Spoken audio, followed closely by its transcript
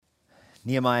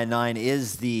Nehemiah 9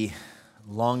 is the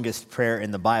longest prayer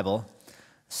in the Bible.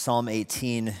 Psalm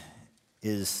 18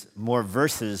 is more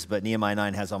verses, but Nehemiah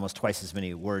 9 has almost twice as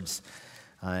many words.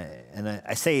 And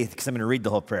I say, because I'm going to read the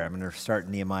whole prayer. I'm going to start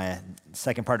Nehemiah. The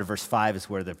second part of verse 5 is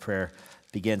where the prayer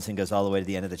begins and goes all the way to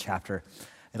the end of the chapter.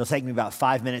 It'll take me about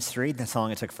 5 minutes to read. That's how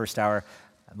long it took first hour.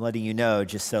 I'm letting you know,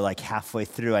 just so like halfway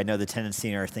through, I know the tendency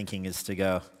in our thinking is to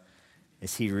go,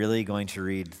 is he really going to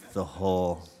read the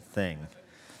whole thing?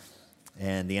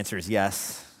 And the answer is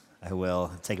yes, I will.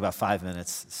 It'll take about 5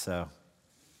 minutes. So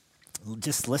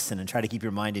just listen and try to keep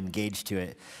your mind engaged to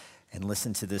it and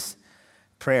listen to this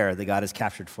prayer that God has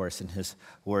captured for us in his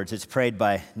words. It's prayed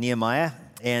by Nehemiah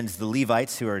and the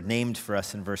Levites who are named for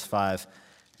us in verse 5.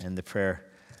 And the prayer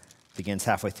begins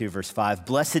halfway through verse 5.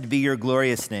 Blessed be your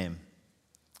glorious name,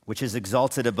 which is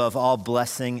exalted above all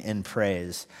blessing and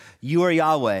praise. You are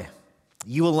Yahweh,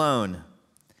 you alone.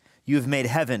 You have made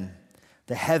heaven,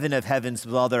 the heaven of heavens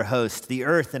with all their host, the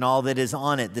earth and all that is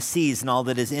on it, the seas and all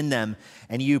that is in them,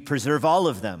 and you preserve all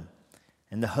of them.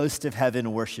 And the host of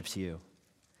heaven worships you.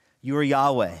 You are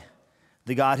Yahweh,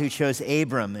 the God who chose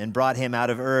Abram and brought him out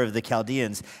of Ur of the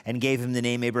Chaldeans and gave him the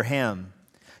name Abraham.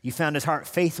 You found his heart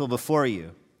faithful before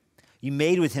you. You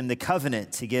made with him the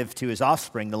covenant to give to his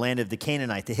offspring the land of the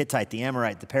Canaanite, the Hittite, the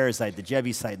Amorite, the Perizzite, the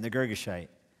Jebusite, and the Girgashite.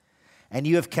 And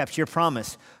you have kept your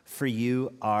promise, for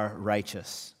you are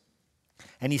righteous.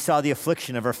 And you saw the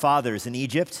affliction of our fathers in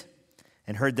Egypt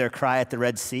and heard their cry at the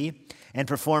Red Sea and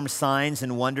performed signs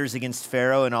and wonders against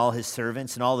Pharaoh and all his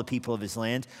servants and all the people of his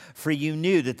land. For you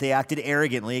knew that they acted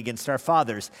arrogantly against our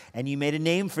fathers, and you made a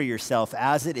name for yourself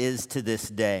as it is to this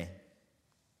day.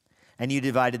 And you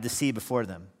divided the sea before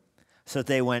them, so that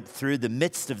they went through the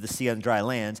midst of the sea on dry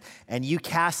land, and you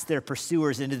cast their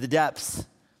pursuers into the depths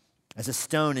as a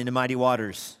stone into mighty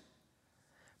waters.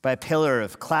 By a pillar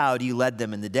of cloud you led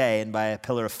them in the day, and by a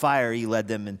pillar of fire you led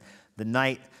them in the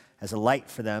night as a light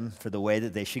for them for the way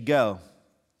that they should go.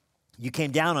 You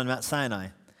came down on Mount Sinai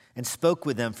and spoke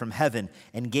with them from heaven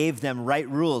and gave them right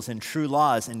rules and true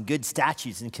laws and good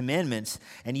statutes and commandments,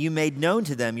 and you made known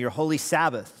to them your holy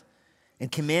Sabbath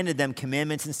and commanded them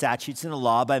commandments and statutes and a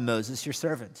law by Moses your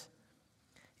servant.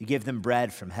 You gave them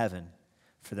bread from heaven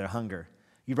for their hunger.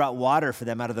 You brought water for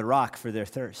them out of the rock for their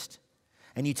thirst.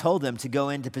 And you told them to go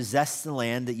in to possess the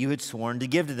land that you had sworn to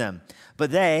give to them.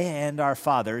 But they and our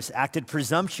fathers acted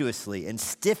presumptuously and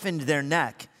stiffened their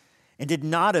neck and did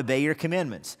not obey your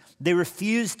commandments. They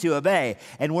refused to obey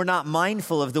and were not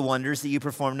mindful of the wonders that you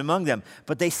performed among them.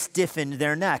 But they stiffened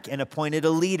their neck and appointed a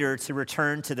leader to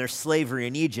return to their slavery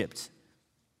in Egypt.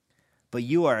 But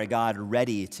you are a God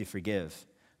ready to forgive,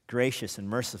 gracious and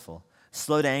merciful,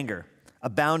 slow to anger,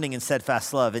 abounding in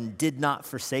steadfast love, and did not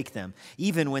forsake them,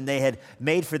 even when they had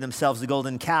made for themselves a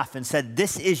golden calf and said,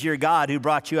 "This is your God who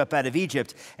brought you up out of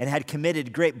Egypt," and had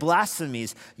committed great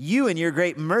blasphemies. You in your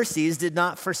great mercies did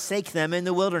not forsake them in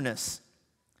the wilderness.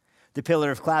 The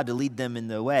pillar of cloud to lead them in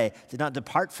the way did not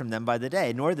depart from them by the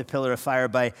day, nor the pillar of fire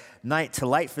by night to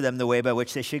light for them the way by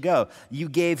which they should go. You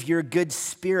gave your good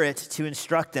spirit to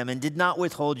instruct them and did not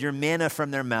withhold your manna from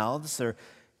their mouths or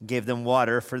gave them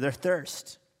water for their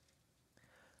thirst.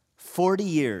 40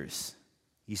 years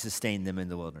you sustained them in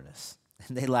the wilderness,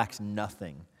 and they lacked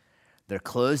nothing. Their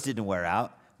clothes didn't wear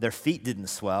out, their feet didn't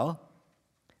swell,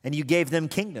 and you gave them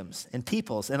kingdoms and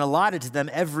peoples and allotted to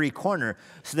them every corner.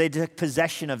 So they took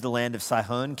possession of the land of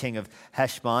Sihon, king of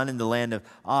Heshbon, and the land of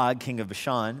Og, king of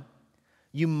Bashan.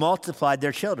 You multiplied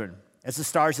their children as the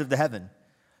stars of the heaven.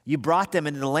 You brought them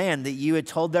into the land that you had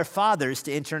told their fathers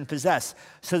to enter and possess.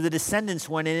 So the descendants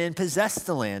went in and possessed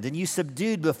the land, and you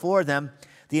subdued before them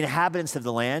the inhabitants of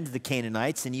the land, the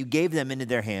Canaanites, and you gave them into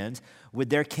their hands with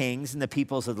their kings and the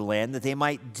peoples of the land, that they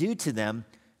might do to them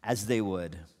as they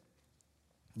would.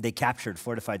 They captured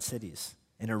fortified cities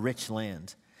in a rich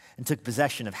land and took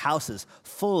possession of houses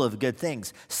full of good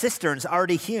things, cisterns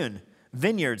already hewn,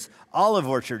 vineyards, olive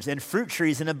orchards, and fruit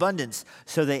trees in abundance.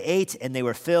 So they ate and they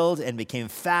were filled and became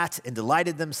fat and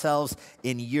delighted themselves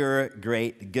in your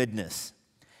great goodness.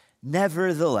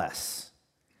 Nevertheless,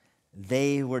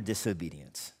 they were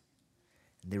disobedient.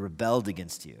 They rebelled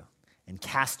against you and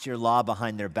cast your law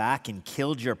behind their back and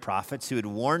killed your prophets who had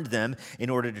warned them in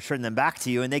order to turn them back to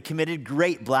you, and they committed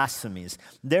great blasphemies.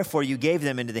 Therefore, you gave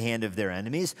them into the hand of their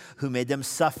enemies who made them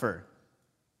suffer.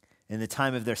 In the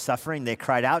time of their suffering, they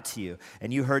cried out to you,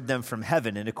 and you heard them from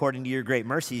heaven, and according to your great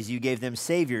mercies, you gave them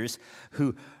saviors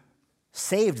who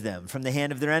saved them from the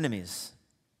hand of their enemies.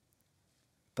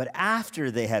 But after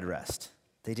they had rest,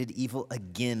 they did evil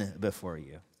again before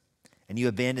you and you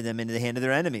abandoned them into the hand of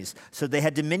their enemies, so they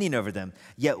had dominion over them.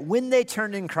 Yet when they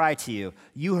turned and cried to you,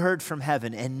 you heard from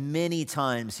heaven, and many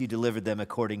times you delivered them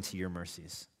according to your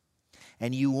mercies.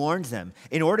 And you warned them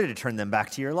in order to turn them back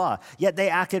to your law. Yet they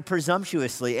acted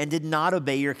presumptuously and did not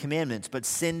obey your commandments, but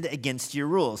sinned against your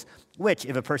rules, which,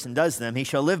 if a person does them, he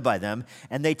shall live by them.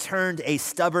 And they turned a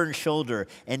stubborn shoulder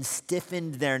and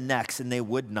stiffened their necks, and they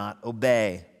would not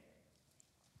obey.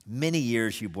 Many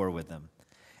years you bore with them,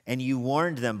 and you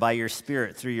warned them by your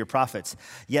spirit through your prophets,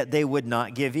 yet they would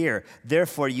not give ear.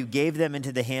 Therefore you gave them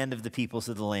into the hand of the peoples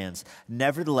of the lands.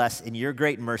 Nevertheless, in your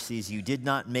great mercies you did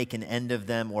not make an end of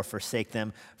them or forsake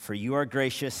them, for you are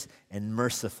gracious and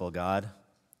merciful, God.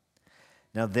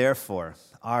 Now therefore,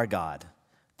 our God,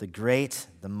 the great,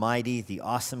 the mighty, the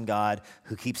awesome God,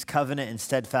 who keeps covenant and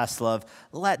steadfast love,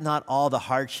 let not all the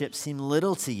hardship seem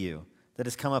little to you that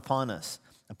has come upon us,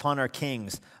 upon our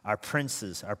kings, our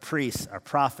princes, our priests, our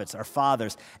prophets, our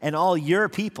fathers, and all your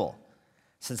people,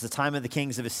 since the time of the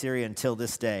kings of Assyria until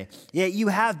this day. Yet you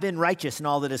have been righteous in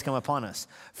all that has come upon us,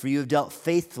 for you have dealt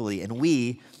faithfully, and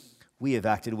we have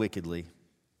acted wickedly.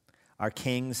 Our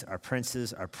kings, our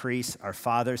princes, our priests, our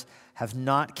fathers have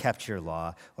not kept your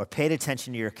law or paid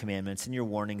attention to your commandments and your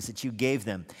warnings that you gave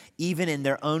them, even in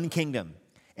their own kingdom.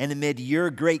 And amid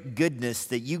your great goodness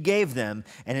that you gave them,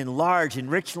 and in large and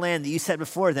rich land that you set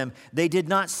before them, they did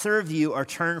not serve you or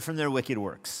turn from their wicked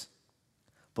works.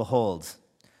 Behold,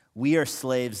 we are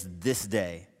slaves this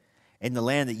day in the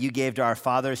land that you gave to our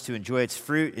fathers to enjoy its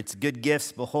fruit, its good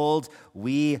gifts. Behold,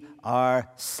 we are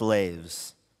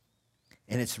slaves.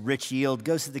 And its rich yield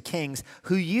goes to the kings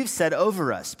who you've set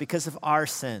over us because of our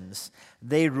sins.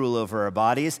 They rule over our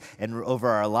bodies and over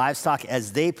our livestock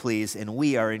as they please, and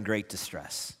we are in great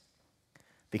distress.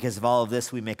 Because of all of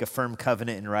this, we make a firm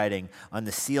covenant in writing. On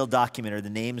the sealed document are the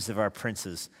names of our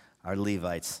princes, our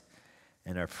Levites,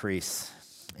 and our priests.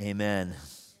 Amen.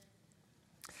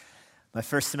 My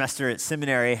first semester at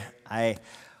seminary, I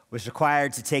was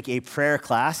required to take a prayer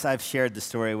class. I've shared the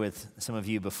story with some of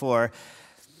you before.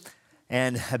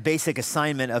 And a basic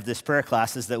assignment of this prayer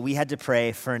class is that we had to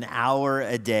pray for an hour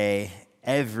a day,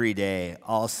 every day,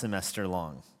 all semester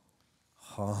long.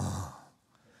 Oh.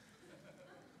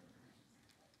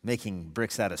 Making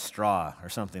bricks out of straw or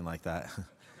something like that.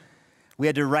 We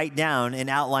had to write down in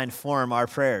outline form our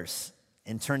prayers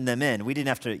and turn them in. We didn't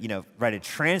have to, write a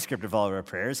transcript of all of our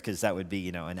prayers because that would be,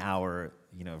 an hour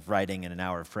of writing and an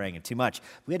hour of praying and too much.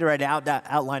 We had to write an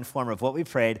outline form of what we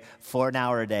prayed for an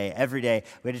hour a day, every day.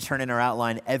 We had to turn in our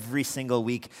outline every single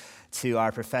week to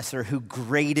our professor who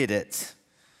graded it.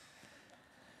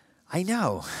 I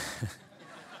know.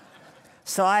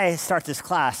 So I start this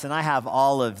class and I have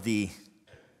all of the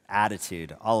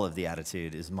attitude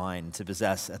is mine to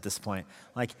possess at this point.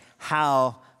 Like,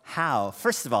 how?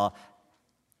 First of all,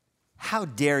 how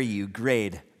dare you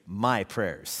grade my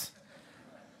prayers?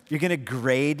 You're going to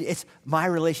grade? It's my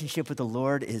relationship with the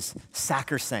Lord is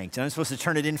sacrosanct. And I'm supposed to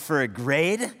turn it in for a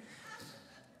grade,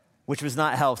 which was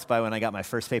not helped by when I got my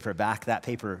first paper back. That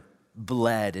paper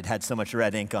bled. It had so much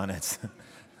red ink on it.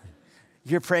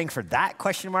 You're praying for that?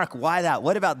 Question mark. Why that?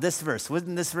 What about this verse?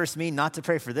 Wouldn't this verse mean not to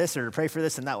pray for this or to pray for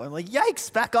this and that one? I'm like,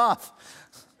 yikes, back off.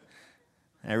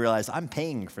 And I realized I'm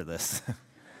paying for this.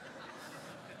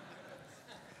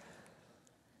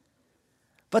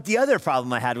 But the other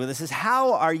problem I had with this is,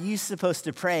 how are you supposed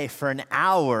to pray for an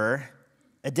hour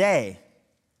a day?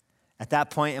 At that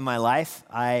point in my life,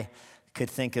 I could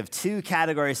think of two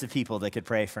categories of people that could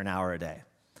pray for an hour a day.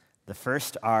 The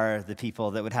first are the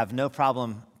people that would have no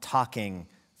problem talking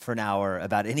for an hour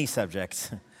about any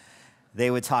subject.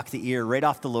 They would talk the ear right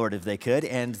off the Lord if they could,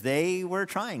 and they were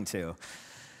trying to.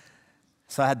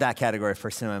 So I had that category of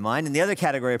person in my mind. And the other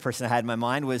category of person I had in my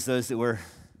mind was those that were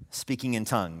speaking in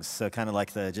tongues. So kind of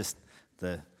like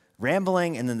the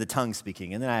rambling and then the tongue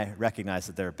speaking. And then I recognized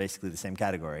that they're basically the same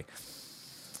category.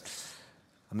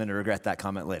 I'm going to regret that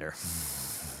comment later.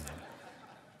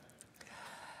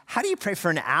 How do you pray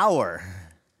for an hour?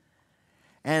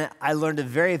 And I learned a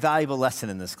very valuable lesson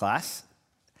in this class,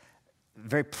 a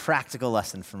very practical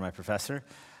lesson from my professor.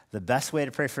 The best way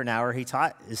to pray for an hour, he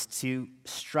taught, is to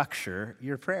structure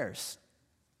your prayers.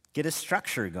 Get a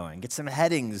structure going. Get some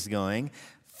headings going.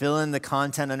 Fill in the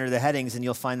content under the headings, and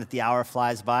you'll find that the hour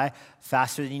flies by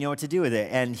faster than you know what to do with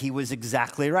it. And he was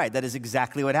exactly right. That is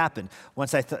exactly what happened.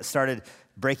 Once I started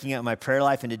breaking out my prayer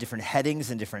life into different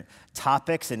headings and different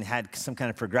topics and had some kind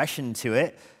of progression to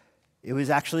it, it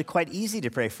was actually quite easy to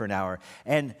pray for an hour.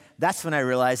 And that's when I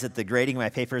realized that the grading my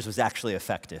papers was actually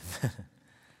effective.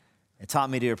 It taught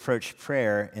me to approach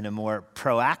prayer in a more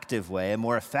proactive way, a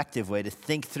more effective way, to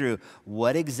think through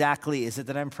what exactly is it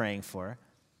that I'm praying for?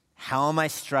 How am I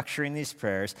structuring these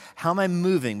prayers? How am I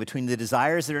moving between the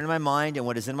desires that are in my mind and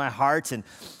what is in my heart and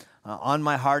on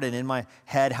my heart and in my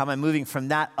head? How am I moving from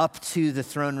that up to the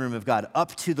throne room of God,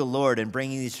 up to the Lord and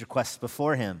bringing these requests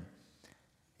before him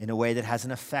in a way that has an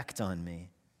effect on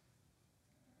me?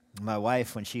 My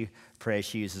wife, when she prays,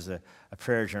 she uses a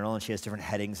prayer journal, and she has different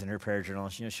headings in her prayer journal.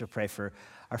 She'll pray for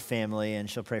our family, and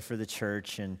she'll pray for the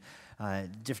church, and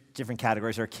different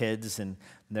categories, our kids and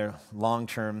their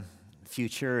long-term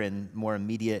future and more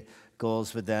immediate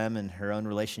goals with them and her own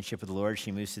relationship with the Lord.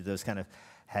 She moves through those kind of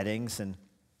headings, and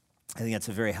I think that's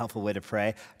a very helpful way to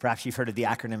pray. Perhaps you've heard of the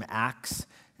acronym ACTS,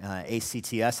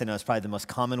 ACTS. I know it's probably the most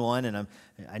common one, and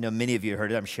I know many of you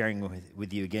heard it. I'm sharing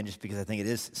with you again just because I think it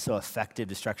is so effective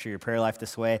to structure your prayer life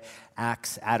this way.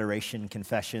 ACTS, adoration,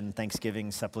 confession,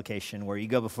 thanksgiving, supplication, where you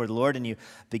go before the Lord and you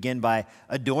begin by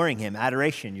adoring him.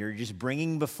 Adoration, you're just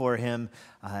bringing before him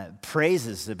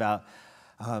praises about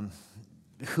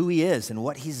who he is and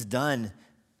what he's done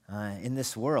in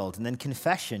this world. And then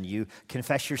confession, you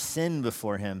confess your sin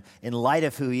before him. In light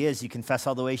of who he is, you confess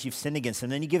all the ways you've sinned against him.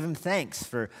 Then you give him thanks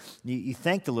you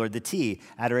thank the Lord, the T,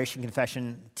 adoration,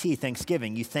 confession, T,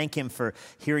 thanksgiving. You thank him for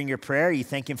hearing your prayer. You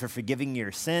thank him for forgiving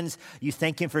your sins. You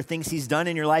thank him for things he's done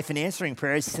in your life and answering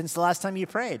prayers since the last time you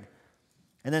prayed.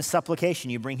 And then supplication,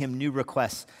 you bring him new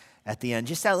requests at the end.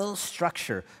 Just that little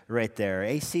structure right there.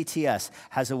 ACTS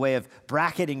has a way of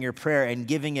bracketing your prayer and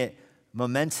giving it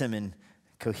momentum and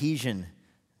cohesion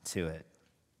to it.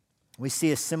 We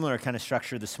see a similar kind of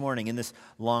structure this morning in this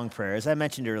long prayer. As I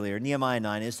mentioned earlier, Nehemiah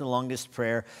 9 is the longest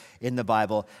prayer in the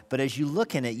Bible, but as you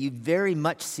look in it, you very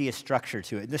much see a structure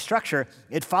to it. The structure,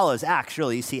 it follows Acts,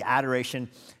 really. You see adoration,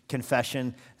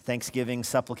 confession, thanksgiving,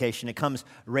 supplication. It comes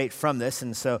right from this,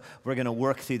 and so we're going to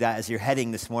work through that as you're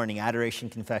heading this morning: adoration,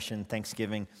 confession,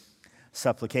 thanksgiving,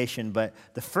 supplication. But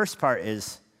the first part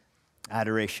is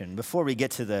adoration. Before we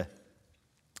get to the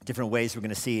different ways we're going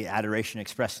to see adoration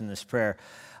expressed in this prayer,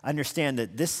 understand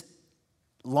that this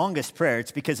longest prayer,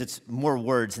 it's because it's more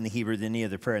words in the Hebrew than any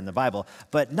other prayer in the Bible.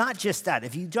 But not just that.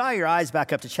 If you draw your eyes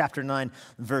back up to chapter 9,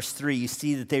 verse 3, you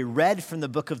see that they read from the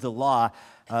book of the law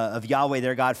of Yahweh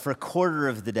their God for a quarter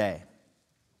of the day.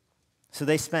 So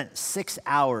they spent 6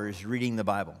 hours reading the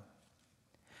Bible.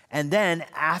 And then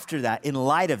after that, in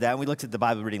light of that, and we looked at the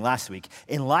Bible reading last week,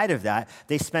 in light of that,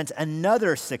 they spent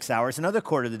another 6 hours, another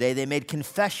quarter of the day, they made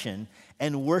confession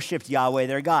and worshiped Yahweh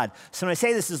their God. So when I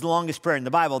say this is the longest prayer in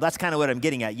the Bible, that's kind of what I'm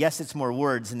getting at. Yes, it's more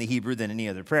words in the Hebrew than any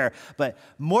other prayer, but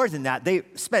more than that, they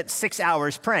spent 6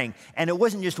 hours praying. And it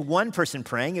wasn't just one person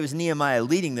praying. It was Nehemiah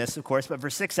leading this, of course, but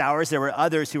for 6 hours, there were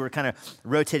others who were kind of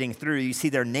rotating through. You see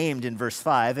they're named in verse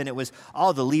 5, and it was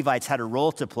all the Levites had a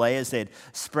role to play as they'd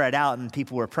spread out and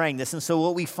people were praying this. And so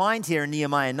what we find here in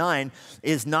Nehemiah 9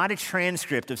 is not a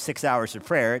transcript of 6 hours of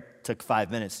prayer. It took 5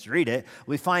 minutes to read it.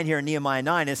 We find here in Nehemiah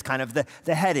 9 is kind of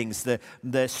the headings,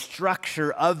 the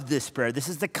structure of this prayer. This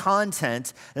is the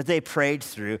content that they prayed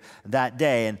through that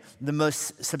day. And the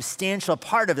most substantial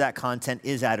part of that content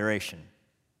is adoration,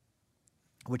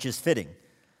 which is fitting.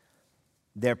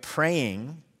 They're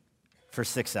praying for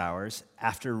 6 hours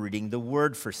after reading the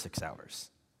word for 6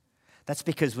 hours. That's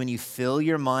because when you fill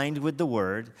your mind with the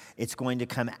word, it's going to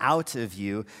come out of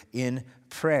you in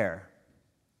prayer.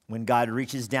 When God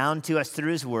reaches down to us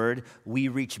through his word, we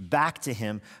reach back to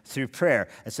him through prayer.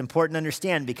 It's important to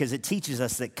understand because it teaches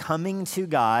us that coming to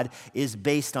God is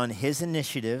based on his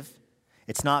initiative.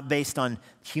 It's not based on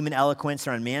human eloquence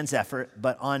or on man's effort,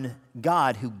 but on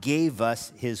God who gave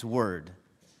us his word.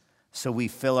 So we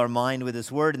fill our mind with his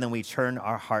word, and then we turn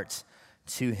our hearts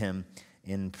to him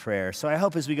in prayer. So I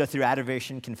hope as we go through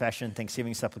adoration, confession,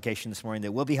 thanksgiving, supplication this morning,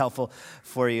 that will be helpful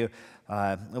for you.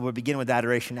 We'll begin with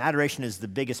adoration. Adoration is the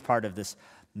biggest part of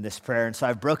this prayer. And so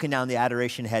I've broken down the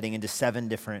adoration heading into 7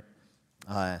 different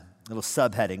little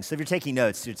subheadings. So if you're taking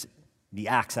notes, it's the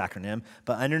ACTS acronym,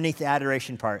 but underneath the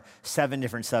adoration part, 7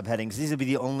 different subheadings. These will be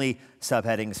the only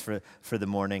subheadings for the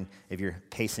morning if you're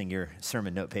pacing your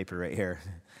sermon note paper right here.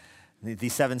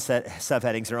 These 7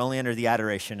 subheadings are only under the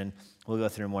adoration, and we'll go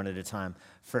through them one at a time.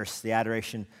 First, the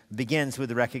adoration begins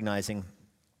with recognizing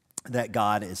that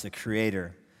God is a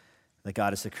creator. That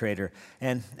God is a creator.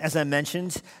 And as I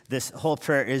mentioned, this whole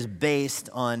prayer is based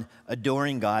on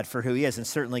adoring God for who he is, and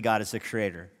certainly God is a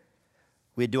creator.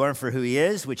 We adore him for who he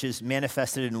is, which is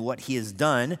manifested in what he has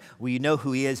done. We know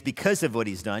who he is because of what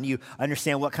he's done. You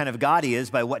understand what kind of God he is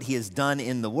by what he has done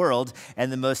in the world,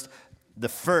 and the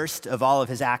first of all of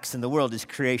his acts in the world is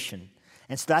creation.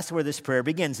 And so that's where this prayer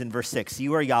begins in verse 6.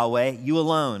 You are Yahweh, you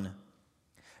alone.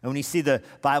 And when you see the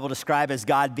Bible described as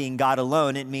God being God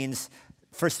alone, it means,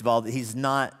 first of all, that he's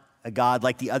not a God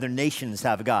like the other nations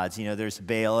have gods. You know, there's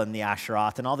Baal and the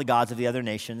Asheroth and all the gods of the other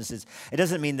nations. It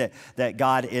doesn't mean that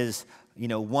God is,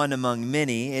 one among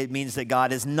many. It means that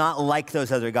God is not like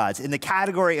those other gods. In the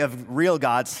category of real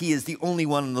gods, he is the only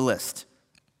one on the list.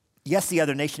 Yes, the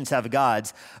other nations have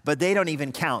gods, but they don't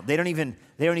even count. They don't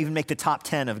even make the top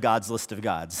 10 of God's list of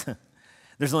gods.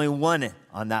 There's only one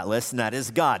on that list, and that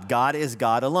is God. God is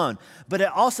God alone. But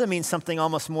it also means something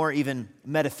almost more even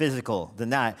metaphysical than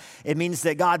that. It means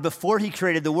that God, before he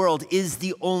created the world, is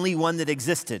the only one that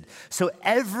existed. So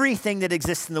everything that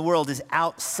exists in the world is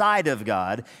outside of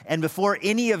God, and before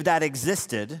any of that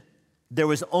existed, there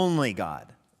was only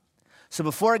God. So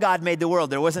before God made the world,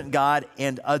 there wasn't God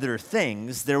and other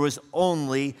things. There was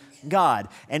only God.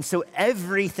 And so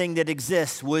everything that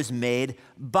exists was made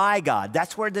by God.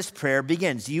 That's where this prayer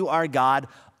begins. You are God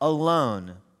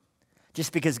alone.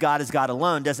 Just because God is God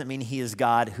alone doesn't mean he is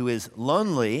God who is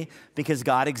lonely, because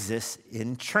God exists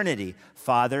in Trinity,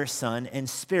 Father, Son, and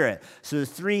Spirit. So the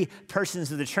three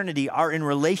persons of the Trinity are in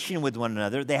relation with one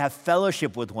another. They have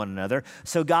fellowship with one another.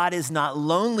 So God is not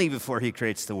lonely before he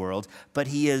creates the world, but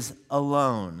he is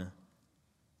alone.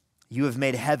 You have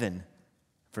made heaven,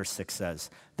 verse 6 says,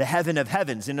 the heaven of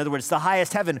heavens. In other words, the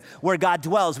highest heaven where God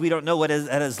dwells. We don't know what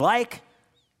that is like.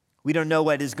 We don't know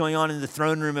what is going on in the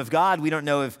throne room of God. We don't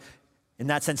know if, in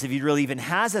that sense, if he really even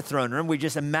has a throne room. We're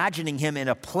just imagining him in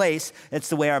a place. That's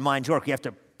the way our minds work. We have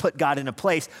to put God in a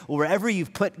place. Well, wherever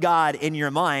you've put God in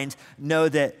your mind, know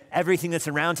that everything that's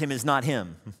around him is not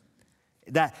him.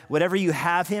 That whatever you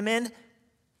have him in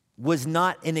was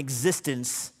not in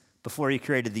existence before he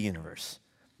created the universe.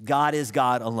 God is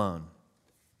God alone.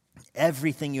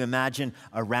 Everything you imagine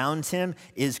around him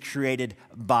is created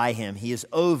by him. He is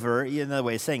over, another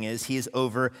way of saying it is, he is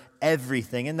over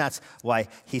everything. And that's why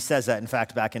he says that. In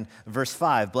fact, back in verse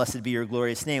 5, blessed be your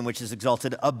glorious name, which is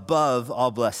exalted above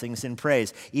all blessings and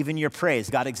praise. Even your praise,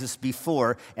 God exists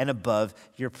before and above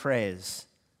your praise.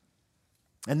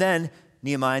 And then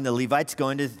Nehemiah and the Levites go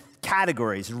into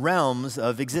categories, realms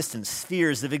of existence,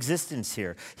 spheres of existence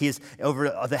here. He is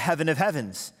over the heaven of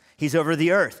heavens. He's over the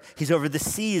earth. He's over the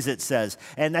seas, it says.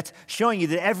 And that's showing you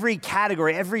that every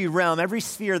category, every realm, every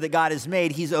sphere that God has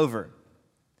made, he's over.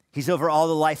 He's over all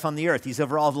the life on the earth. He's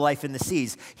over all the life in the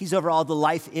seas. He's over all the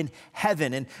life in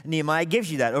heaven. And Nehemiah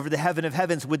gives you that, over the heaven of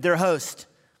heavens with their host.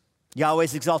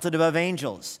 Yahweh's exalted above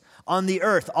angels. On the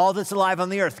earth, all that's alive on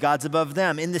the earth, God's above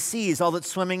them. In the seas, all that's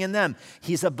swimming in them,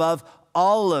 he's above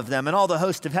all of them. And all the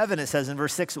host of heaven, it says in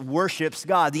verse 6, worships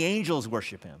God. The angels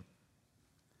worship him.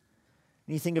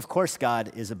 And you think, of course,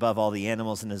 God is above all the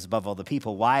animals and is above all the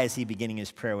people. Why is he beginning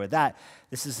his prayer with that?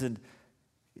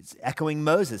 It's echoing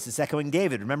Moses. It's echoing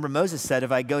David. Remember, Moses said,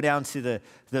 if I go down to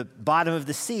the bottom of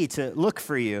the sea to look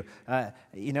for you, I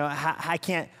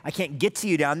can't get to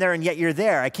you down there, and yet you're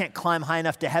there. I can't climb high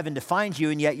enough to heaven to find you,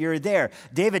 and yet you're there.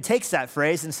 David takes that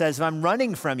phrase and says, if I'm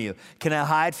running from you, can I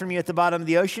hide from you at the bottom of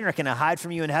the ocean, or can I hide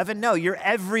from you in heaven? No, you're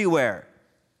everywhere.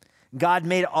 God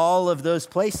made all of those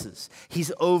places.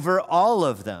 He's over all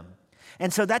of them.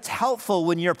 And so that's helpful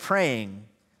when you're praying.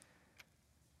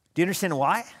 Do you understand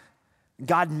why?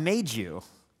 God made you,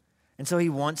 and so he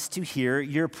wants to hear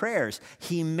your prayers.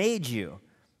 He made you.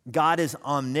 God is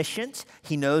omniscient.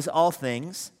 He knows all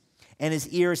things, and his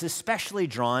ear is especially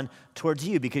drawn towards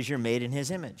you because you're made in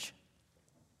his image.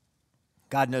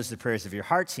 God knows the prayers of your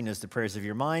hearts. He knows the prayers of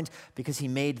your mind because he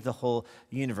made the whole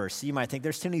universe. So you might think,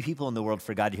 there's too many people in the world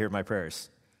for God to hear my prayers.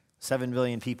 7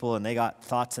 billion people, and they got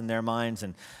thoughts in their minds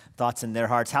and thoughts in their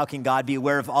hearts. How can God be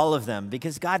aware of all of them?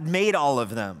 Because God made all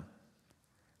of them.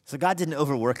 So God didn't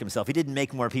overwork himself. He didn't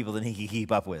make more people than he could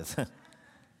keep up with.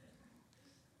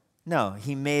 No,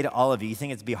 he made all of you. You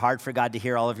think it'd be hard for God to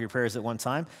hear all of your prayers at one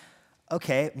time?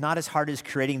 Okay, not as hard as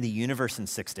creating the universe in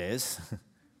 6 days,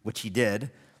 which he did,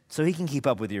 so he can keep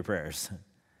up with your prayers.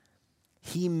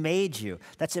 He made you.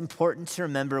 That's important to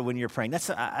remember when you're praying.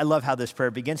 I love how this prayer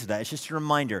begins with that. It's just a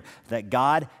reminder that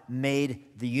God made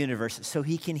the universe so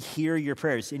he can hear your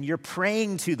prayers. And you're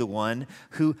praying to the one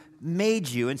who made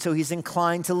you, and so he's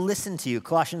inclined to listen to you.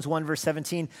 Colossians 1 verse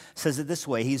 17 says it this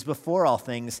way: he's before all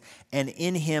things, and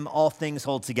in him all things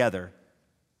hold together.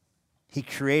 He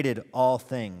created all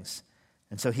things,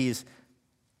 and so he's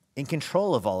in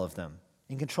control of all of them,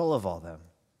 in control of all of them.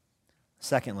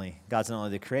 Secondly, God's not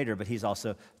only the creator, but he's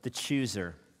also the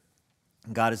chooser.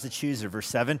 God is the chooser. Verse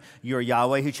 7, you are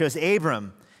Yahweh who chose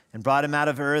Abram and brought him out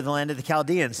of Ur, the land of the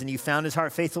Chaldeans, and you found his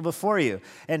heart faithful before you.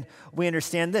 And we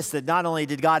understand this, that not only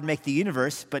did God make the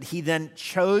universe, but he then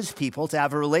chose people to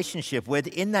have a relationship with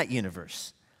in that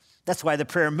universe. That's why the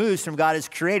prayer moves from God as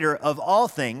creator of all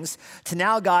things to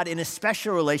now God in a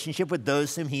special relationship with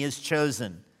those whom he has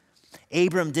chosen.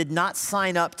 Abram did not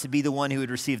sign up to be the one who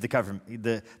would receive the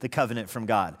covenant from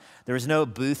God. There was no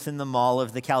booth in the mall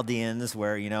of the Chaldeans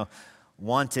where,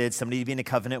 wanted somebody to be in a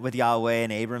covenant with Yahweh,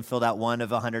 and Abram filled out one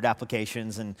of 100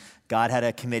 applications, and God had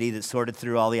a committee that sorted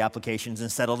through all the applications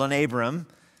and settled on Abram.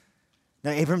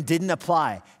 No, Abram didn't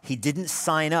apply. He didn't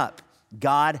sign up.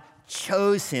 God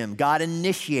chose him. God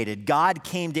initiated. God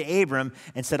came to Abram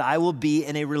and said, I will be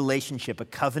in a relationship, a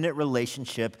covenant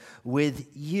relationship with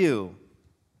you.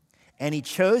 And he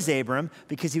chose Abram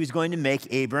because he was going to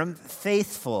make Abram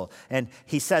faithful. And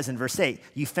he says in verse 8,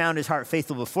 you found his heart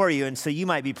faithful before you. And so you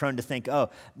might be prone to think,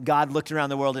 oh, God looked around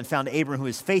the world and found Abram who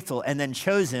was faithful and then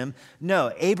chose him.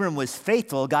 No, Abram was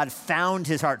faithful. God found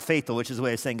his heart faithful, which is a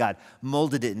way of saying God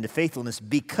molded it into faithfulness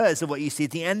because of what you see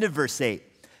at the end of verse 8.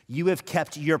 You have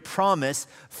kept your promise,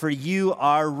 for you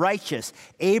are righteous.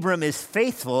 Abram is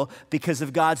faithful because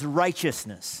of God's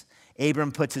righteousness.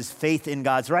 Abram puts his faith in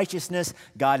God's righteousness.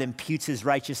 God imputes his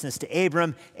righteousness to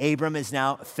Abram. Abram is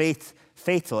now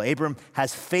faithful. Abram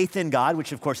has faith in God,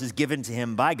 which of course is given to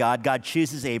him by God. God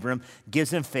chooses Abram,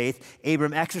 gives him faith.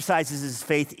 Abram exercises his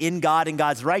faith in God and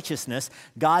God's righteousness.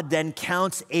 God then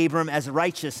counts Abram as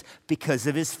righteous because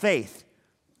of his faith.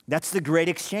 That's the great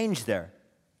exchange there.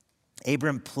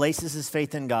 Abram places his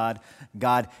faith in God.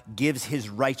 God gives his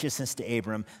righteousness to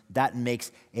Abram. That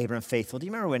makes Abram faithful. Do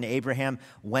you remember when Abraham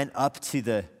went up to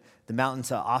the mountain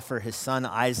to offer his son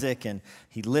Isaac, and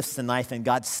he lifts the knife, and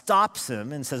God stops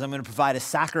him and says, I'm going to provide a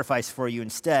sacrifice for you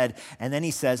instead. And then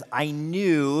he says, I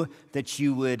knew that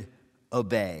you would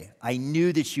obey. I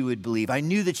knew that you would believe. I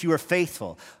knew that you were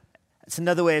faithful. It's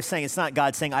another way of saying, it's not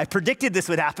God saying, I predicted this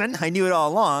would happen. I knew it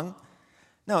all along.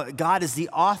 No, God is the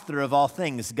author of all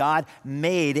things. God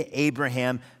made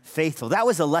Abraham faithful. That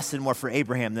was a lesson more for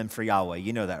Abraham than for Yahweh.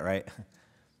 You know that, right?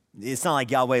 It's not like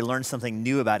Yahweh learned something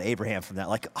new about Abraham from that.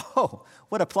 Like, oh,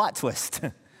 what a plot twist.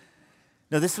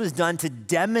 No, this was done to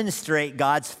demonstrate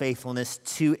God's faithfulness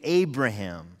to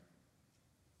Abraham.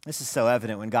 This is so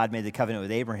evident when God made the covenant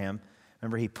with Abraham.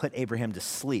 Remember, he put Abraham to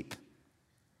sleep.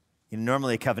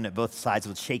 Normally a covenant, both sides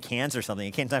would shake hands or something.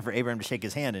 It came time for Abraham to shake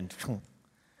his hand, and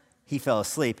he fell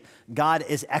asleep. God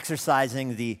is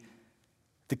exercising the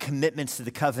commitments to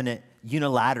the covenant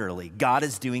unilaterally. God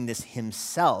is doing this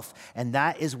himself, and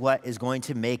that is what is going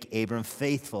to make Abram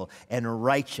faithful and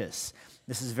righteous.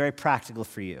 This is very practical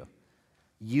for you.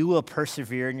 You will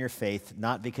persevere in your faith,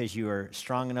 not because you are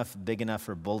strong enough, big enough,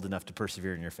 or bold enough to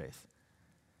persevere in your faith.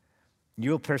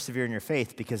 You will persevere in your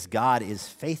faith because God is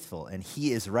faithful and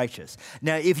he is righteous.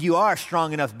 Now, if you are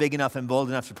strong enough, big enough, and bold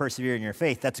enough to persevere in your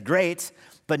faith, that's great,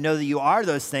 but know that you are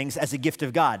those things as a gift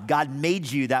of God. God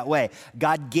made you that way.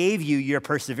 God gave you your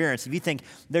perseverance. If you think,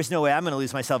 there's no way I'm going to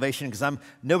lose my salvation because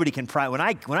nobody can pry. When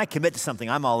I commit to something,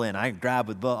 I'm all in. I grab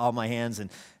with all my hands. And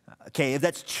okay, if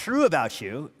that's true about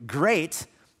you, great,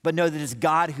 but know that it's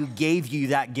God who gave you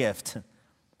that gift.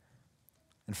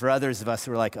 And for others of us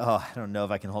who are like, oh, I don't know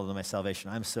if I can hold on to my salvation.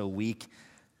 I'm so weak.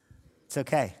 It's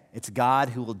okay. It's God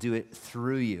who will do it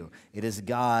through you. It is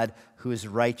God who is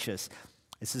righteous.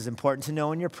 This is important to know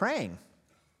when you're praying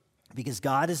because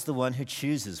God is the one who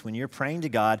chooses. When you're praying to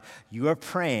God, you are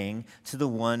praying to the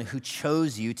one who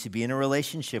chose you to be in a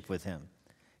relationship with him.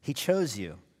 He chose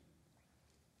you.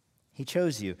 He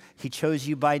chose you. He chose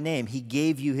you by name. He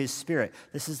gave you his spirit.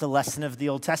 This is the lesson of the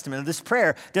Old Testament. And this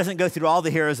prayer doesn't go through all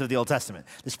the heroes of the Old Testament.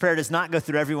 This prayer does not go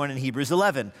through everyone in Hebrews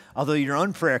 11, although your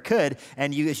own prayer could.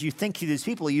 And as you think through these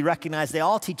people, you recognize they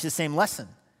all teach the same lesson.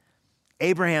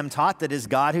 Abraham taught that it is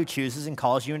God who chooses and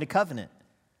calls you into covenant.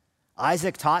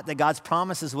 Isaac taught that God's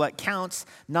promise is what counts,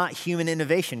 not human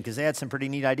innovation, because they had some pretty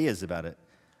neat ideas about it.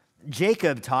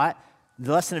 Jacob taught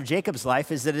the lesson of Jacob's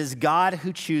life is that it is God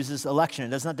who chooses election. It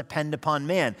does not depend upon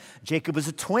man. Jacob was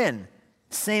a twin,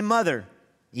 same mother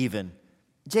even.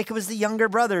 Jacob was the younger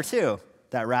brother too,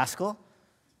 that rascal.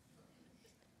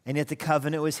 And yet the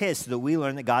covenant was his, so that we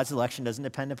learn that God's election doesn't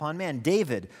depend upon man.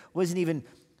 David wasn't even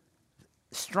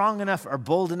strong enough or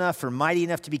bold enough or mighty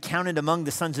enough to be counted among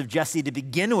the sons of Jesse to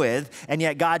begin with, and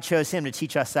yet God chose him to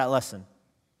teach us that lesson.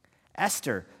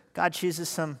 Esther, God chooses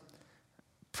some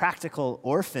practical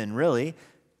orphan, really,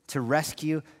 to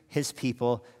rescue his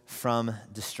people from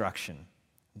destruction.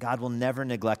 God will never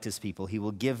neglect his people. He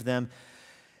will give them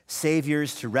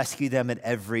saviors to rescue them at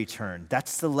every turn.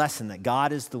 That's the lesson, that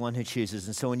God is the one who chooses.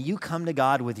 And so when you come to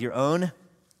God with your own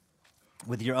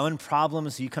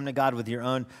problems, you come to God with your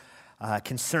own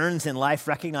concerns in life,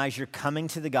 recognize you're coming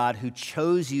to the God who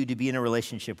chose you to be in a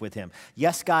relationship with him.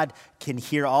 Yes, God can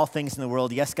hear all things in the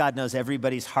world. Yes, God knows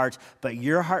everybody's heart, but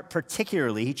your heart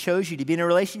particularly, he chose you to be in a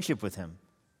relationship with him.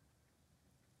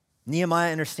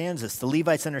 Nehemiah understands this. The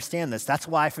Levites understand this. That's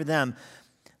why for them,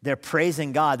 They're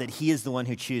praising God that he is the one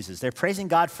who chooses. They're praising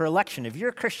God for election. If you're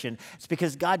a Christian, it's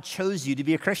because God chose you to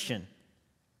be a Christian.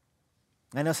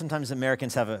 I know sometimes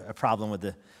Americans have a problem with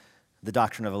the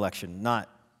doctrine of election, not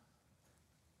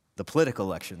the political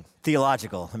election,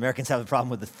 theological. Americans have a problem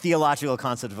with the theological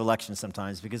concept of election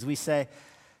sometimes because we say,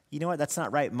 you know what, that's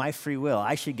not right. My free will,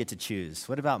 I should get to choose.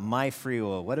 What about my free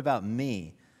will? What about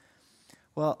me?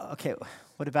 Well, okay,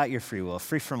 what about your free will?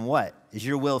 Free from what? Is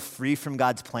your will free from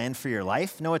God's plan for your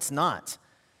life? No, it's not.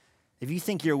 If you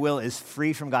think your will is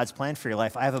free from God's plan for your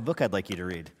life, I have a book I'd like you to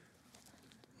read.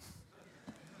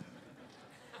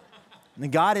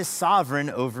 God is sovereign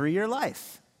over your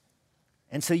life.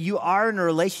 And so you are in a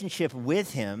relationship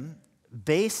with him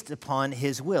based upon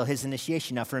his will, his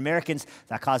initiation. Now, for Americans,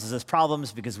 that causes us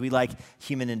problems because we like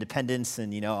human independence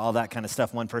and, all that kind of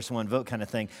stuff, one person, one vote kind of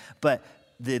thing. But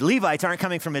the Levites aren't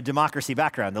coming from a democracy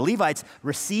background. The Levites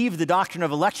received the doctrine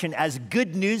of election as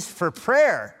good news for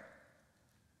prayer.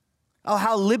 Oh,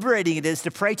 how liberating it is to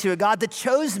pray to a God that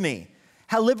chose me.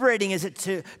 How liberating is it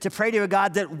to pray to a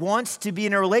God that wants to be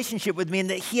in a relationship with me and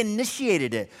that he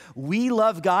initiated it. We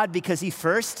love God because he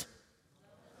first.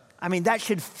 That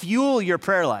should fuel your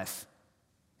prayer life.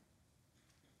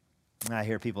 I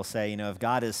hear people say, if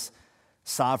God is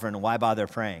sovereign, why bother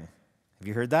praying? Have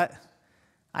you heard that?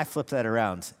 I flip that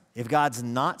around. If God's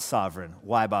not sovereign,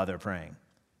 why bother praying?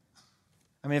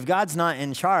 If God's not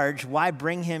in charge, why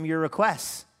bring him your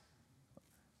requests?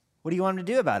 What do you want him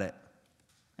to do about it?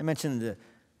 I mentioned the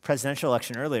presidential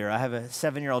election earlier. I have a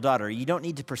 7-year-old daughter. You don't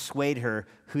need to persuade her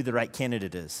who the right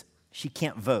candidate is. She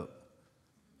can't vote.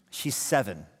 She's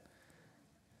 7.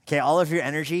 Okay, all of your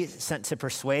energy sent to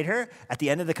persuade her. At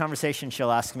the end of the conversation, she'll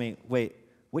ask me, wait,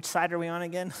 which side are we on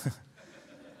again?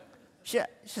 She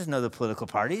doesn't know the political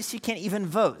parties. She can't even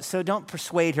vote. So don't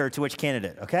persuade her to which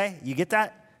candidate, okay? You get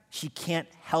that? She can't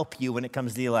help you when it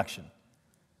comes to the election.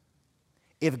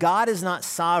 If God is not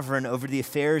sovereign over the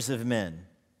affairs of men,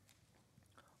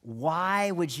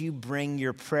 why would you bring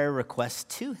your prayer request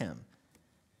to him?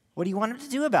 What do you want him to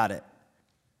do about it?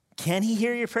 Can he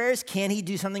hear your prayers? Can he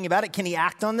do something about it? Can he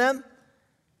act on them?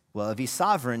 Well, if he's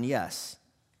sovereign, yes,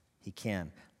 he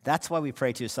can. That's why we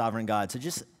pray to a sovereign God. So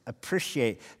just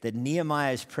appreciate that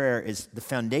Nehemiah's prayer is, the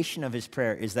foundation of his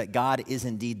prayer is that God is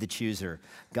indeed the chooser.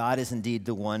 God is indeed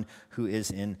the one who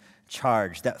is in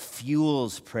charge. That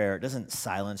fuels prayer. It doesn't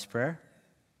silence prayer.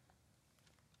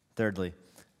 Thirdly,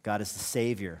 God is the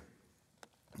Savior.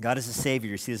 God is the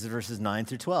Savior. You see this in verses 9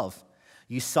 through 12.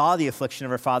 You saw the affliction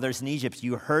of our fathers in Egypt.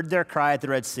 You heard their cry at the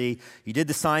Red Sea. You did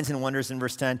the signs and wonders in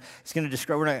verse 10. It's going to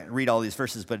describe, we're not going to read all these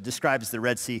verses, but it describes the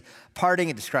Red Sea parting.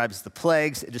 It describes the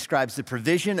plagues. It describes the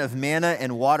provision of manna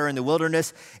and water in the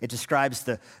wilderness. It describes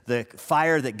the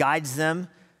fire that guides them.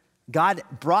 God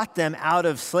brought them out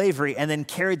of slavery and then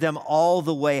carried them all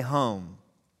the way home.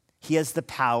 He has the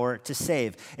power to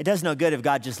save. It does no good if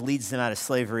God just leads them out of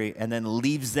slavery and then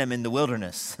leaves them in the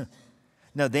wilderness.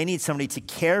 No, they need somebody to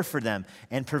care for them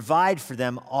and provide for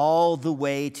them all the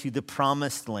way to the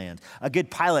promised land. A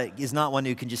good pilot is not one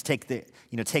who can just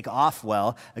take off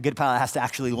well. A good pilot has to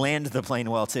actually land the plane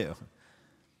well too.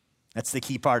 That's the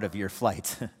key part of your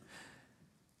flight.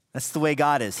 That's the way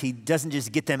God is. He doesn't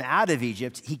just get them out of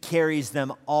Egypt. He carries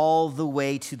them all the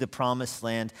way to the promised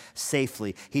land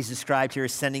safely. He's described here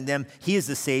as sending them. He is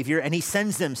the Savior, and he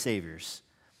sends them saviors.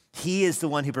 He is the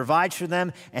one who provides for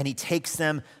them, and he takes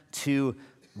them to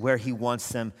where he wants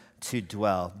them to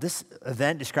dwell. This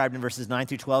event described in verses 9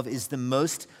 through 12 is the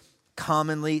most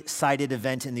commonly cited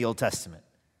event in the Old Testament.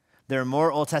 There are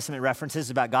more Old Testament references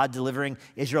about God delivering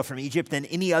Israel from Egypt than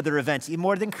any other events, even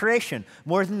more than creation,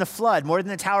 more than the flood, more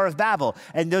than the Tower of Babel.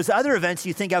 And those other events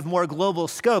you think have more global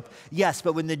scope. Yes,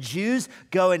 but when the Jews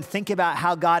go and think about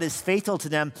how God is faithful to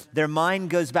them, their mind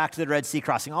goes back to the Red Sea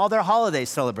crossing. All their holidays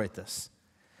celebrate this.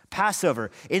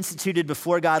 Passover, instituted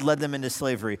before God led them into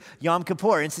slavery. Yom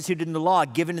Kippur, instituted in the law,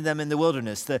 given to them in the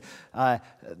wilderness. The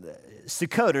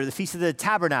Sukkot, or the Feast of the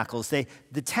Tabernacles, the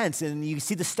tents, and you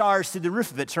see the stars through the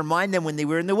roof of it to remind them when they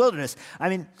were in the wilderness.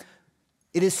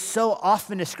 It is so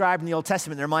often described in the Old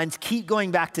Testament. Their minds keep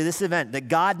going back to this event, that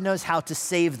God knows how to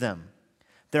save them.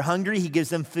 They're hungry, he gives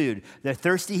them food. They're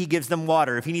thirsty, he gives them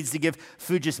water. If he needs to give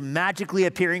food just magically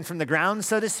appearing from the ground,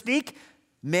 so to speak,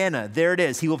 manna, there it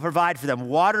is. He will provide for them.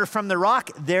 Water from the rock,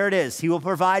 there it is. He will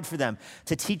provide for them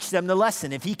to teach them the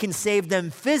lesson. If he can save them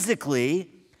physically,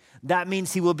 that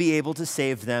means he will be able to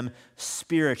save them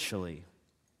spiritually.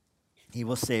 He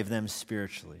will save them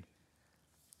spiritually.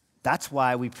 That's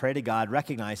why we pray to God,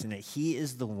 recognizing that he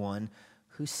is the one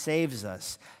who saves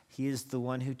us. He is the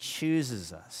one who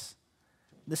chooses us.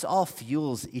 This all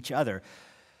fuels each other.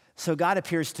 So God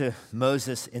appears to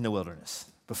Moses in the wilderness.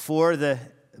 Before the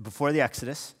before the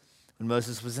Exodus, when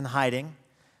Moses was in hiding,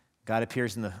 God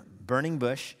appears in the burning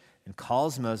bush and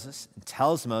calls Moses and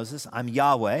tells Moses, I'm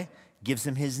Yahweh, gives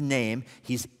him his name.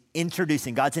 He's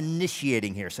introducing, God's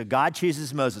initiating here. So God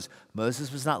chooses Moses.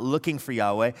 Moses was not looking for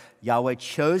Yahweh. Yahweh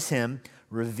chose him,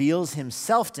 reveals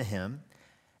himself to him,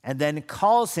 and then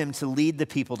calls him to lead the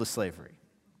people to slavery.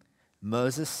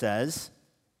 Moses says,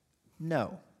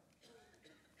 no,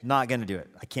 not going to do it.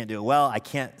 I can't do it well. I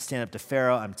can't stand up to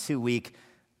Pharaoh. I'm too weak.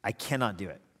 I cannot do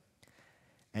it.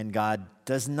 And God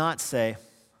does not say,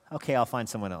 okay, I'll find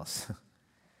someone else.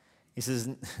 He says,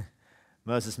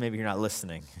 Moses, maybe you're not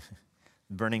listening.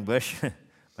 Burning bush,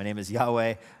 my name is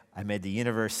Yahweh. I made the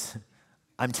universe.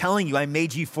 I'm telling you, I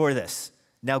made you for this.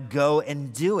 Now go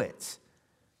and do it.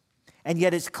 And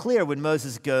yet it's clear when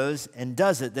Moses goes and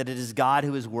does it that it is God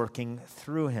who is working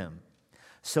through him.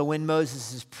 So when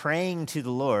Moses is praying to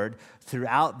the Lord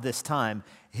throughout this time,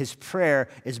 his prayer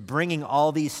is bringing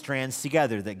all these strands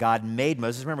together that God made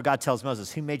Moses. Remember, God tells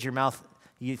Moses, who made your mouth?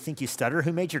 You think you stutter?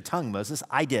 Who made your tongue, Moses?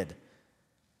 I did.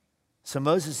 So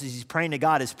Moses, as he's praying to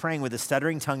God, is praying with a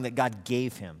stuttering tongue that God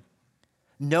gave him,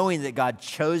 knowing that God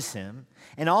chose him,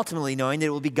 and ultimately knowing that it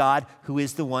will be God who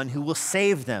is the one who will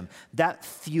save them. That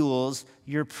fuels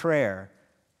your prayer,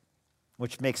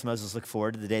 which makes Moses look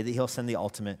forward to the day that he'll send the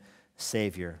ultimate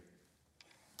Savior.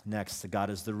 Next,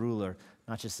 God is the ruler,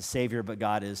 not just the Savior, but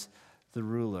God is the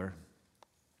ruler.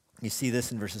 You see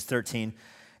this in verses 13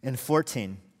 and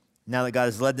 14. Now that God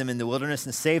has led them in the wilderness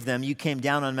and saved them, you came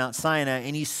down on Mount Sinai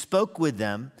and you spoke with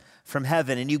them from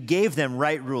heaven, and you gave them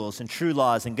right rules and true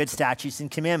laws and good statutes and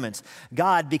commandments.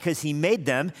 God, because he made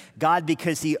them, God,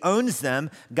 because he owns them,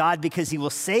 God, because he will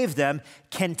save them,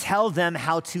 can tell them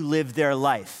how to live their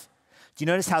life. Do you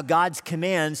notice how God's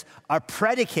commands are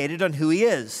predicated on who he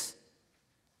is?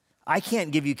 I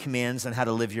can't give you commands on how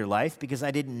to live your life because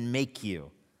I didn't make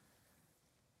you,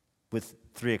 with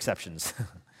 3 exceptions.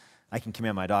 I can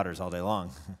command my daughters all day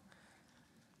long.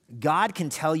 God can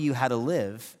tell you how to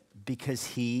live because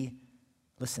he,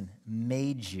 listen,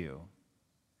 made you.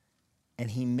 And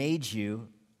he made you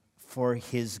for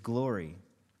his glory.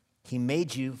 He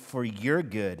made you for your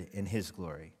good in his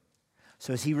glory.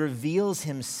 So as he reveals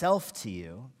himself to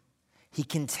you, he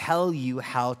can tell you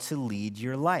how to lead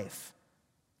your life.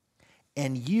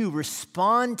 And you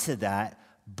respond to that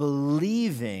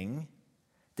believing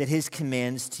that his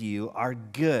commands to you are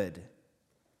good.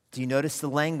 Do you notice the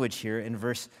language here in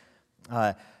verse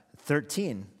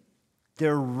 13?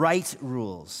 They're right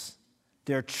rules.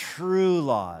 They're true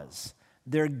laws.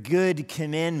 They're good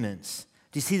commandments.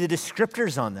 Do you see the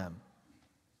descriptors on them?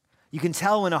 You can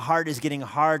tell when a heart is getting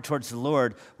hard towards the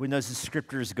Lord when those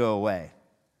descriptors go away.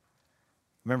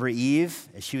 Remember Eve,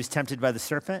 as she was tempted by the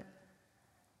serpent?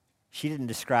 She didn't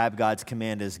describe God's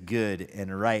command as good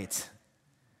and right.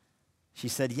 She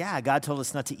said, yeah, God told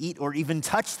us not to eat or even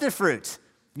touch the fruit.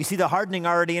 You see the hardening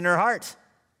already in her heart.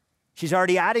 She's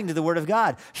already adding to the word of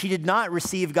God. She did not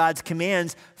receive God's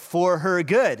commands for her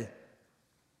good.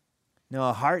 No,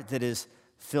 a heart that is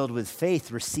filled with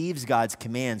faith receives God's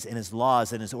commands and his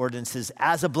laws and his ordinances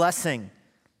as a blessing,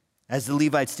 as the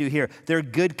Levites do here. They're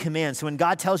good commands. So when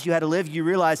God tells you how to live, you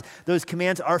realize those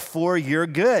commands are for your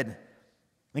good.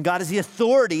 And God has the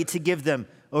authority to give them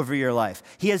over your life.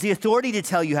 He has the authority to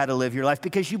tell you how to live your life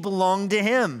because you belong to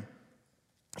him.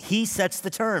 He sets the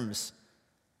terms.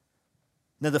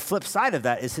 Now, the flip side of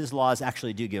that is his laws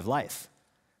actually do give life.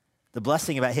 The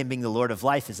blessing about him being the Lord of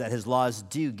life is that his laws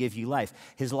do give you life.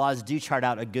 His laws do chart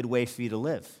out a good way for you to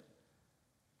live.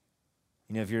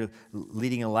 You know, if you're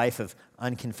leading a life of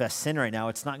unconfessed sin right now,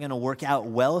 it's not going to work out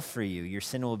well for you. Your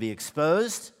sin will be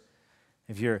exposed.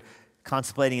 If you're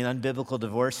contemplating an unbiblical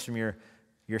divorce from your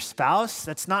spouse,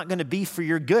 that's not going to be for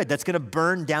your good. That's going to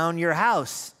burn down your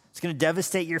house. It's going to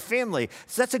devastate your family.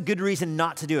 So that's a good reason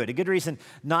not to do it. A good reason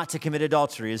not to commit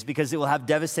adultery is because it will have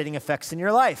devastating effects in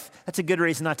your life. That's a good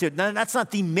reason not to do it. Now, that's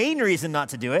not the main reason not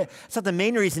to do it. It's not the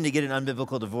main reason to get an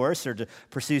unbiblical divorce or to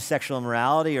pursue sexual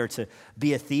immorality or to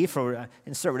be a thief or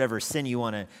insert whatever sin you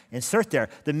want to insert there.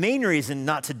 The main reason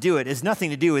not to do it is nothing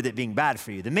to do with it being bad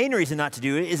for you. The main reason not to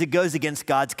do it is it goes against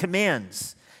God's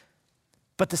commands.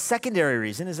 But the secondary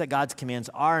reason is that God's commands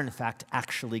are, in fact,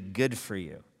 actually good for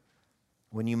you.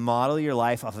 When you model your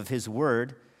life off of his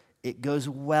word, it goes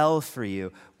well for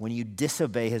you. When you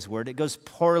disobey his word, it goes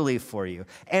poorly for you.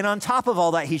 And on top of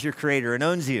all that, he's your creator and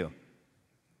owns you.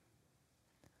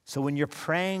 So when you're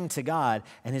praying to God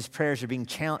and his prayers are being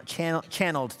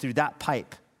channeled through that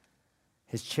pipe,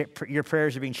 your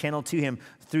prayers are being channeled to him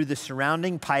through the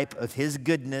surrounding pipe of his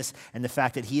goodness and the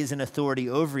fact that he is an authority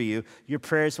over you, your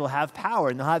prayers will have power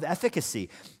and they'll have efficacy.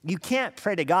 You can't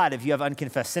pray to God if you have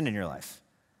unconfessed sin in your life.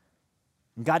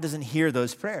 And God doesn't hear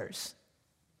those prayers.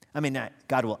 I mean,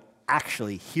 God will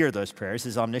actually hear those prayers.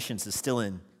 His omniscience is still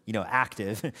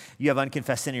active. You have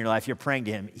unconfessed sin in your life, you're praying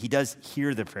to him. He does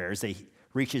hear the prayers. They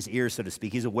reach his ears, so to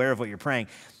speak. He's aware of what you're praying.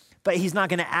 But he's not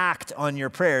going to act on your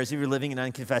prayers if you're living in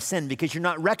unconfessed sin because you're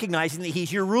not recognizing that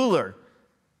he's your ruler.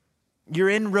 You're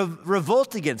in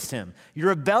revolt against him. You're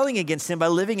rebelling against him by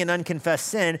living in unconfessed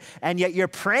sin, and yet you're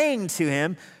praying to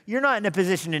him. You're not in a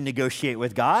position to negotiate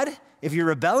with God. If you're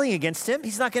rebelling against him,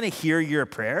 he's not going to hear your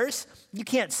prayers. You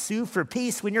can't sue for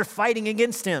peace when you're fighting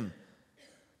against him.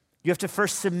 You have to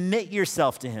first submit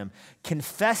yourself to him,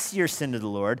 confess your sin to the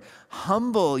Lord,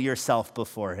 humble yourself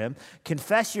before him,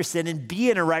 confess your sin, and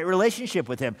be in a right relationship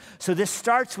with him. So this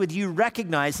starts with you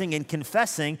recognizing and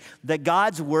confessing that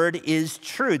God's word is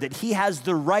true, that he has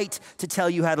the right to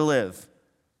tell you how to live,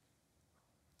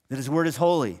 that his word is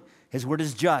holy, his word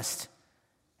is just,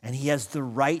 and he has the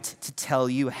right to tell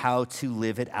you how to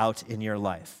live it out in your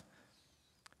life.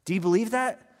 Do you believe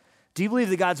that? Do you believe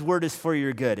that God's word is for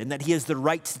your good and that he has the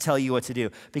right to tell you what to do?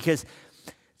 Because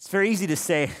it's very easy to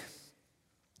say,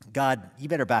 God, you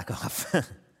better back off.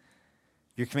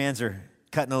 Your commands are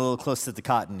cutting a little close to the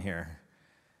cotton here.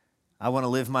 I want to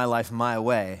live my life my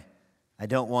way. I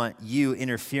don't want you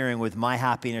interfering with my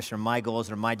happiness or my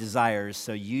goals or my desires.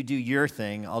 So you do your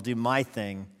thing, I'll do my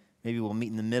thing. Maybe we'll meet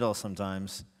in the middle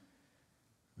sometimes.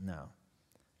 No.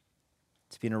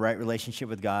 To be in a right relationship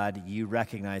with God, you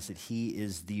recognize that he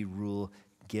is the rule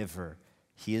giver.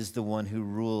 He is the one who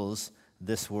rules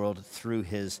this world through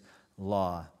his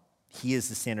law. He is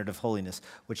the standard of holiness,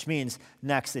 which means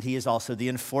next that he is also the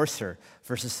enforcer,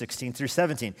 verses 16 through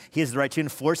 17. He has the right to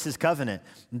enforce his covenant.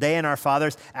 They and our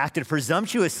fathers acted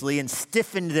presumptuously and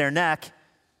stiffened their neck.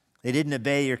 They didn't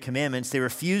obey your commandments. They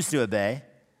refused to obey.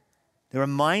 They were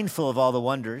mindful of all the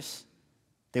wonders.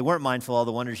 They weren't mindful of all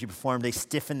the wonders you performed. They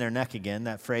stiffened their neck again.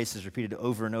 That phrase is repeated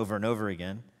over and over and over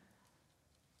again.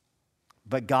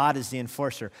 But God is the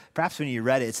enforcer. Perhaps when you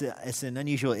read it, it's an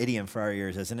unusual idiom for our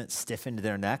ears, isn't it? Stiffened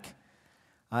their neck.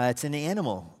 It's an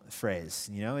animal phrase.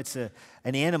 It's an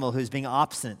animal who's being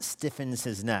obstinate stiffens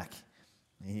his neck.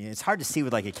 It's hard to see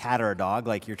with like a cat or a dog.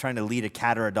 Like you're trying to lead a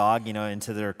cat or a dog,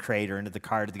 into their crate or into the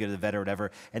car to go to the vet or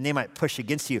whatever, and they might push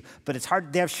against you. But it's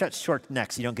hard. They have short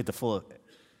necks. You don't get the full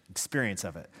experience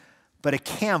of it. But a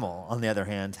camel, on the other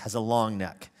hand, has a long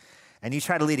neck. And you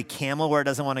try to lead a camel where it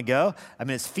doesn't want to go. I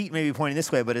mean, its feet may be pointing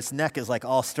this way, but its neck is like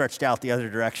all stretched out the other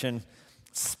direction,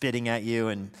 spitting at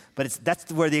you. But that's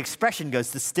where the expression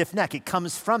goes, the stiff neck. It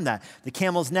comes from that. The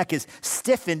camel's neck is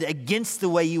stiffened against the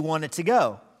way you want it to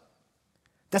go.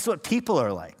 That's what people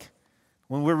are like.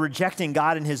 When we're rejecting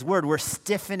God and his word, we're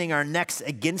stiffening our necks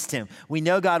against him. We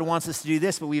know God wants us to do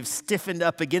this, but we've stiffened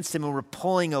up against him and we're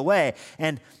pulling away.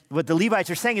 And what the Levites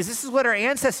are saying is this is what our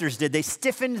ancestors did. They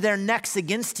stiffened their necks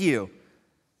against you.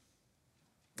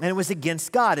 And it was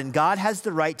against God. And God has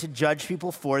the right to judge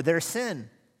people for their sin.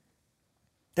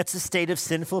 That's the state of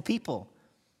sinful people.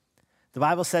 The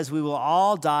Bible says we will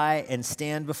all die and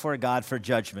stand before God for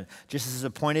judgment. Just as is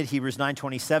appointed, Hebrews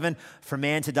 9:27, for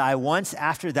man to die once,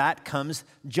 after that comes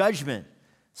judgment.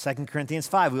 2 Corinthians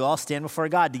 5, we will all stand before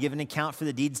God to give an account for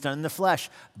the deeds done in the flesh,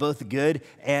 both good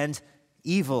and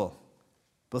evil,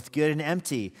 both good and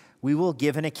empty. We will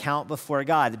give an account before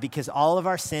God because all of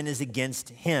our sin is against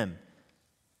him.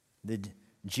 The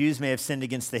Jews may have sinned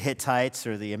against the Hittites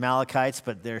or the Amalekites,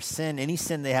 but their sin, any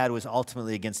sin they had was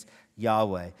ultimately against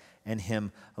Yahweh and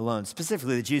him alone.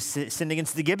 Specifically, the Jews sinned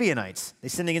against the Gibeonites. They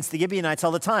sinned against the Gibeonites all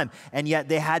the time, and yet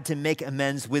they had to make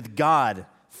amends with God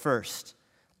first.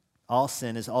 All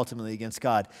sin is ultimately against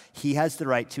God. He has the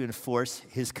right to enforce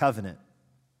his covenant.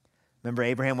 Remember,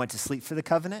 Abraham went to sleep for the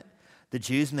covenant? The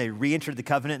Jews, when they re-entered the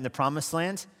covenant in the promised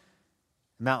land,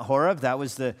 Mount Horeb, that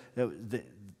was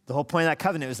the whole point of that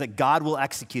covenant was that God will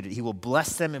execute it. He will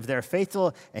bless them if they're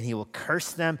faithful, and he will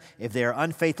curse them if they are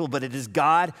unfaithful. But it is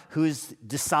God who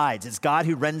decides. It's God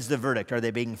who rends the verdict. Are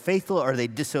they being faithful or are they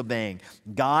disobeying?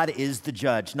 God is the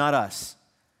judge, not us.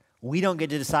 We don't get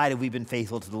to decide if we've been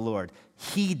faithful to the Lord.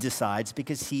 He decides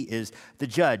because he is the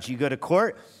judge. You go to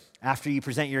court, after you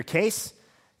present your case,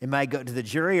 it might go to the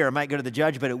jury or it might go to the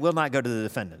judge, but it will not go to the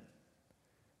defendant.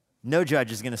 No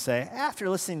judge is going to say, after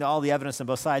listening to all the evidence on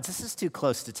both sides, this is too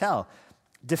close to tell.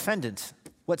 Defendant,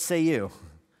 what say you?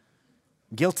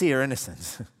 Guilty or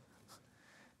innocent?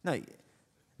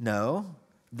 No,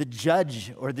 the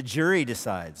judge or the jury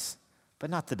decides, but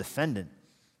not the defendant.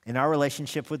 In our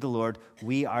relationship with the Lord,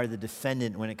 we are the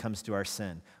defendant when it comes to our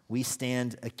sin. We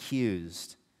stand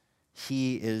accused.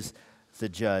 He is the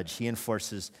judge. He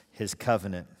enforces his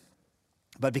covenant.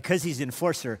 But because he's the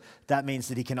enforcer, that means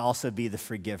that he can also be the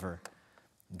forgiver.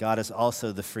 God is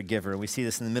also the forgiver. We see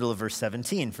this in the middle of verse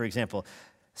 17, for example.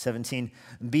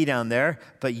 17b down there,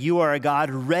 but you are a God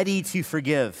ready to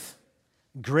forgive,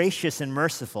 gracious and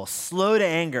merciful, slow to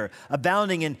anger,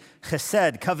 abounding in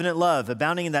chesed, covenant love,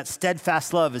 abounding in that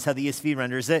steadfast love is how the ESV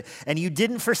renders it, and you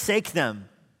didn't forsake them.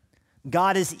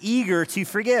 God is eager to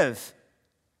forgive.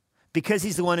 Because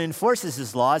he's the one who enforces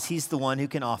his laws, he's the one who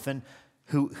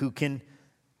can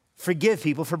forgive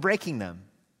people for breaking them.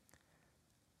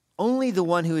 Only the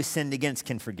one who is sinned against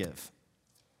can forgive.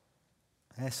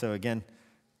 Okay, so again,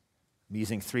 I'm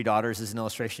using 3 daughters as an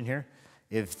illustration here.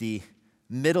 If the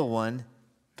middle one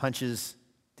punches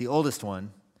the oldest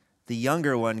one, the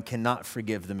younger one cannot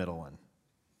forgive the middle one.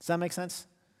 Does that make sense?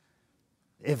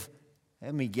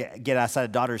 Let me get outside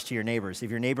of daughters to your neighbors. If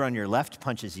your neighbor on your left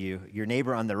punches you, your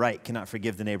neighbor on the right cannot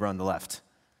forgive the neighbor on the left.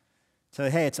 So,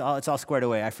 hey, it's all squared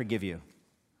away. I forgive you.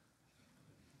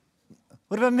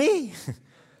 What about me?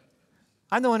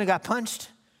 I'm the one who got punched.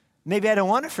 Maybe I don't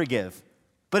want to forgive.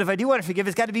 But if I do want to forgive,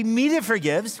 it's got to be me that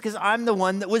forgives because I'm the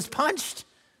one that was punched.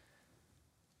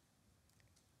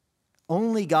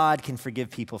 Only God can forgive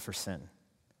people for sin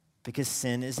because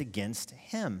sin is against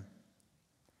him.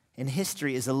 And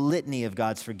history is a litany of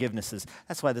God's forgivenesses.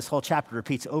 That's why this whole chapter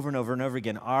repeats over and over and over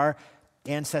again. Our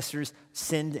ancestors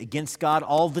sinned against God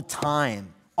all the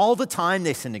time. All the time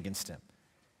they sinned against him.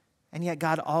 And yet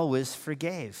God always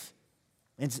forgave.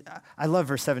 And I love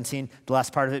verse 17, the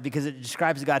last part of it, because it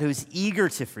describes a God who is eager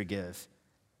to forgive.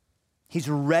 He's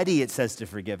ready, it says, to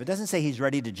forgive. It doesn't say he's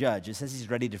ready to judge. It says he's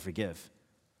ready to forgive.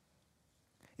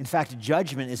 In fact,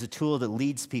 judgment is a tool that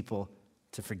leads people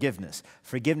to forgiveness.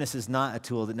 Forgiveness is not a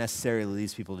tool that necessarily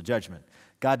leads people to judgment.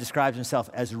 God describes himself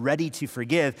as ready to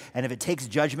forgive, and if it takes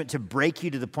judgment to break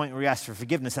you to the point where you ask for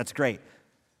forgiveness, that's great.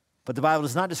 But the Bible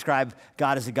does not describe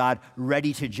God as a God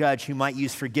ready to judge who might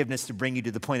use forgiveness to bring you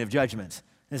to the point of judgment.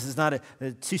 This is not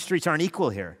the 2 streets aren't equal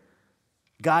here.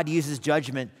 God uses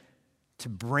judgment to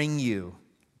bring you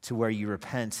to where you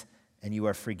repent and you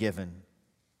are forgiven.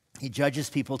 He judges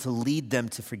people to lead them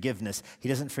to forgiveness. He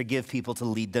doesn't forgive people to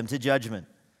lead them to judgment.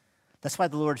 That's why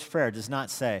the Lord's Prayer does not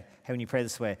say, hey, when you pray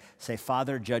this way, say,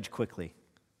 Father, judge quickly.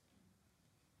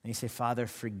 And you say, Father,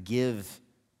 forgive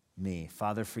me.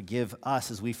 Father, forgive us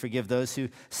as we forgive those who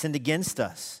sinned against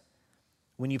us.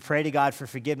 When you pray to God for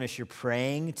forgiveness, you're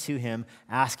praying to him,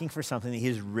 asking for something that he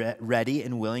is ready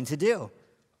and willing to do.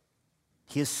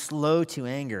 He is slow to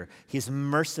anger. He is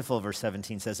merciful, verse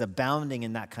 17 says, abounding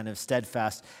in that kind of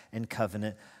steadfast and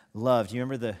covenant love. Do you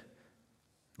remember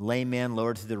the lame man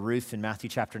lowered through the roof in Matthew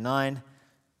chapter 9?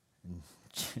 And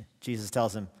Jesus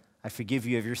tells him, I forgive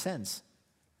you of your sins.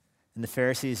 And the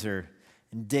Pharisees are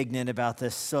indignant about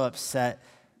this, so upset.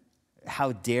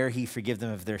 How dare he forgive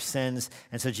them of their sins?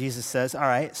 And so Jesus says, all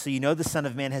right, so you know the Son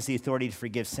of Man has the authority to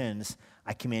forgive sins.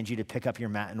 I command you to pick up your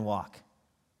mat and walk.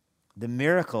 The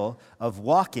miracle of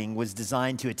walking was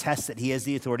designed to attest that he has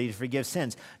the authority to forgive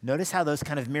sins. Notice how those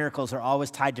kind of miracles are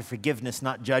always tied to forgiveness,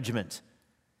 not judgment.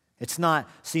 It's not,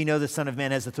 so you know the Son of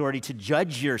Man has authority to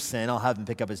judge your sin. I'll have him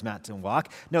pick up his mat and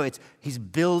walk. No, he's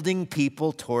building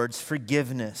people towards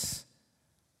forgiveness.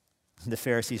 The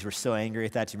Pharisees were so angry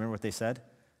at that. Do you remember what they said?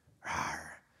 Rawr.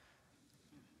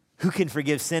 Who can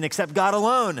forgive sin except God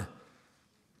alone?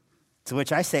 To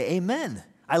which I say, amen.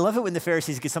 I love it when the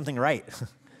Pharisees get something right.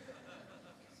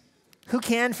 Who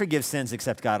can forgive sins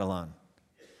except God alone?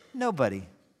 Nobody.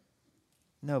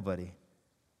 Nobody.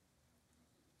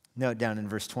 Note down in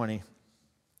verse 20,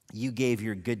 you gave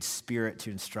your good spirit to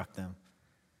instruct them.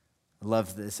 I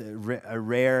love this, a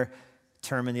rare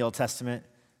term in the Old Testament.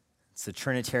 It's a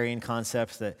Trinitarian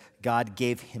concept that God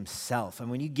gave himself. And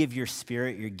when you give your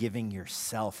spirit, you're giving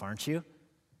yourself, aren't you?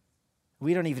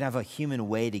 We don't even have a human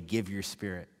way to give your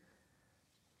spirit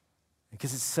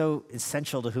because it's so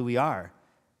essential to who we are.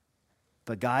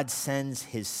 But God sends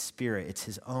his spirit. It's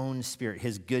his own spirit,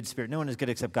 his good spirit. No one is good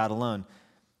except God alone.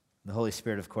 The Holy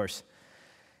Spirit, of course,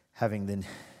 having the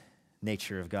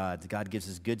nature of God. God gives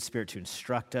his good spirit to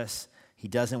instruct us. He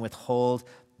doesn't withhold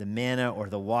the manna or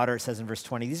the water, it says in verse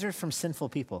 20. These are from sinful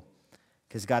people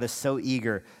because God is so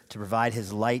eager to provide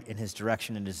his light and his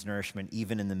direction and his nourishment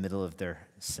even in the middle of their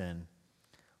sin,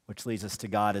 which leads us to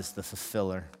God as the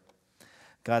fulfiller.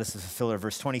 God is the fulfiller.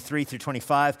 Verse 23 through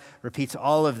 25 repeats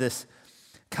all of this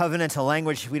covenantal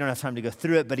language. We don't have time to go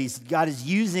through it, but God is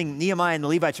using, Nehemiah and the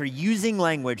Levites are using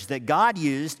language that God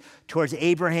used towards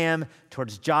Abraham,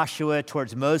 towards Joshua,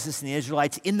 towards Moses and the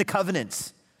Israelites in the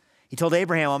covenants. He told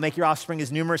Abraham, I'll make your offspring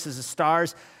as numerous as the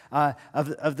stars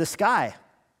of the sky.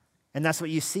 And that's what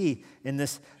you see in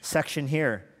this section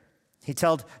here. He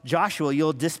told Joshua,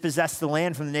 you'll dispossess the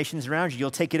land from the nations around you.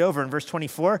 You'll take it over. In verse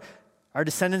 24, Our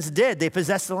descendants did. They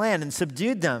possessed the land and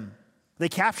subdued them. They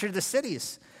captured the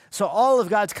cities. So all of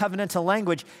God's covenantal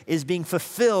language is being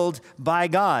fulfilled by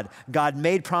God. God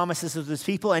made promises with his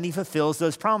people, and he fulfills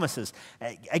those promises.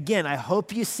 Again, I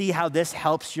hope you see how this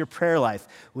helps your prayer life.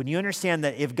 When you understand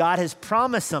that if God has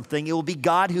promised something, it will be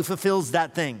God who fulfills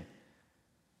that thing.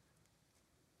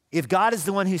 If God is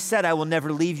the one who said, I will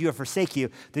never leave you or forsake you,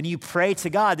 then you pray to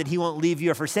God that he won't leave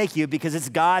you or forsake you, because it's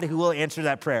God who will answer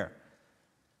that prayer.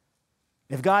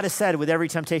 If God has said, with every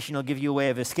temptation, he'll give you a way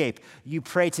of escape, you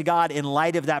pray to God in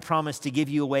light of that promise to give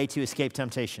you a way to escape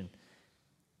temptation.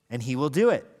 And he will do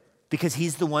it because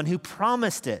he's the one who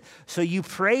promised it. So you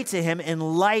pray to him in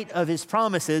light of his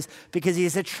promises because he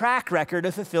has a track record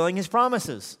of fulfilling his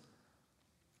promises.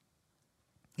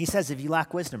 He says, if you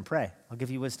lack wisdom, pray. I'll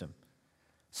give you wisdom.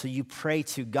 So you pray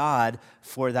to God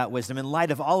for that wisdom in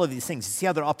light of all of these things. You see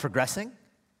how they're all progressing?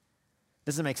 It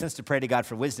doesn't make sense to pray to God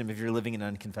for wisdom if you're living in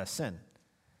unconfessed sin.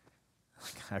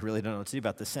 I really don't know what to do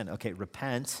about this sin. Okay,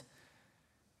 repent.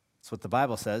 That's what the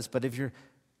Bible says. But if you're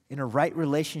in a right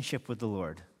relationship with the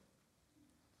Lord,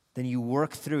 then you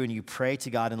work through and you pray to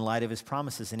God in light of his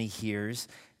promises, and he hears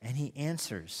and he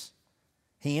answers.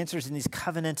 He answers in these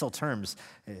covenantal terms,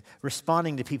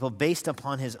 responding to people based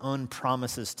upon his own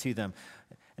promises to them.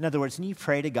 In other words, when you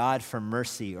pray to God for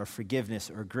mercy or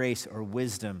forgiveness or grace or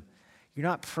wisdom, you're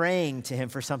not praying to him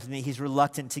for something that he's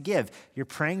reluctant to give. You're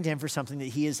praying to him for something that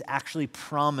he has actually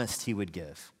promised he would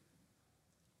give.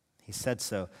 He said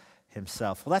so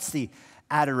himself. Well, that's the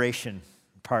adoration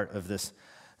part of this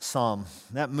psalm.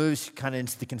 That moves kind of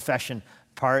into the confession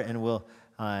part, and we'll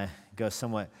go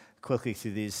somewhat quickly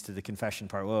through these to the confession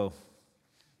part. Whoa.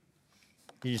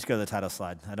 You just go to the title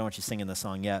slide. I don't want you singing the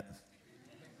song yet.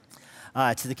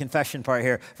 To the confession part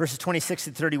here. Verses 26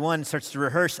 to 31 starts to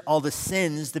rehearse all the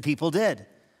sins the people did.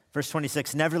 Verse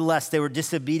 26, nevertheless, they were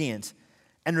disobedient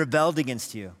and rebelled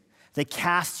against you. They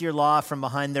cast your law from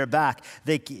behind their back.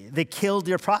 They killed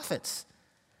your prophets.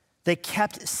 They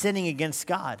kept sinning against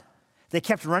God. They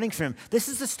kept running from him. This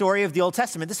is the story of the Old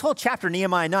Testament. This whole chapter,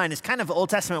 Nehemiah 9, is kind of Old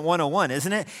Testament 101,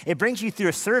 isn't it? It brings you through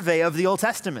a survey of the Old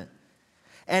Testament.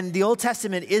 And the Old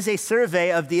Testament is a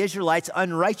survey of the Israelites'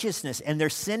 unrighteousness and their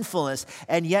sinfulness,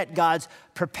 and yet God's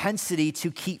propensity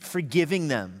to keep forgiving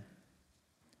them.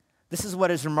 This is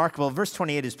what is remarkable. Verse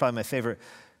 28 is probably my favorite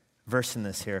verse in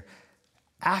this here.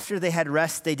 After they had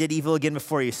rest, they did evil again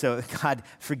before you. So God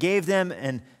forgave them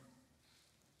and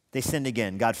they sinned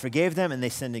again. God forgave them and they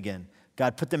sinned again.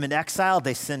 God put them in exile,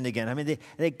 they sinned again. I mean,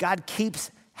 God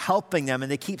keeps helping them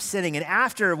and they keep sinning. And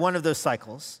after one of those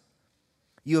cycles,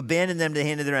 you abandoned them to the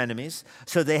hand of their enemies,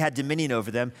 so they had dominion over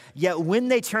them. Yet when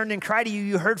they turned and cried to you,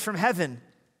 you heard from heaven.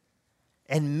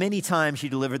 And many times you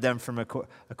delivered them from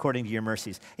according to your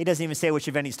mercies. He doesn't even say which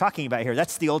event he's talking about here.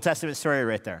 That's the Old Testament story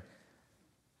right there.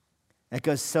 It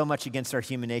goes so much against our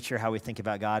human nature, how we think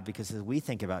about God, because as we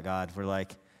think about God, we're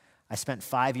like, I spent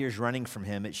 5 years running from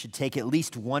him. It should take at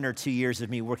least 1 or 2 years of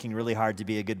me working really hard to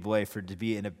be a good boy to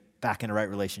be back in a right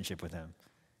relationship with him.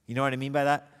 You know what I mean by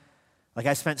that? Like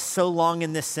I spent so long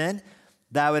in this sin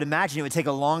that I would imagine it would take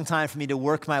a long time for me to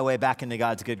work my way back into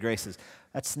God's good graces.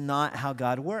 That's not how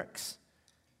God works.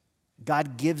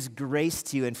 God gives grace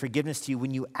to you and forgiveness to you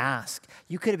when you ask.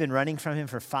 You could have been running from him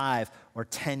for 5 or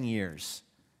 10 years.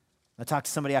 I talked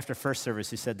to somebody after first service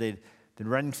who said they'd been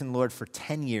running from the Lord for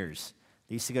 10 years.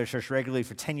 They used to go to church regularly.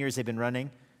 For 10 years they've been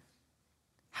running.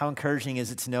 How encouraging is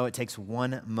it to know it takes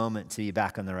one moment to be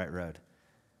back on the right road?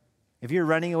 If you're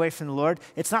running away from the Lord,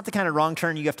 it's not the kind of wrong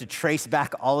turn you have to trace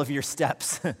back all of your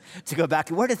steps to go back.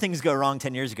 Where did things go wrong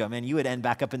 10 years ago? Man, you would end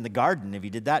back up in the garden if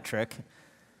you did that trick.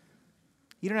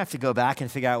 You don't have to go back and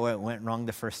figure out what went wrong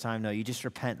the first time. No, you just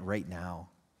repent right now.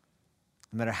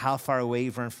 No matter how far away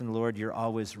you've run from the Lord, you're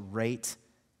always right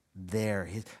there.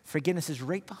 His forgiveness is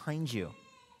right behind you.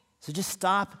 So just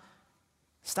stop,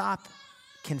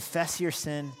 confess your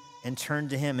sin, and turn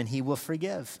to him, and he will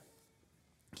forgive.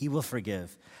 He will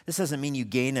forgive. This doesn't mean you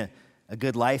gain a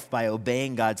good life by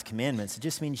obeying God's commandments. It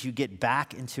just means you get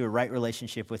back into a right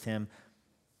relationship with him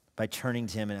by turning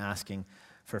to him and asking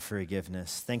for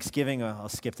forgiveness. Thanksgiving, I'll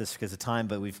skip this because of time,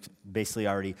 but we've basically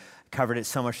already covered it.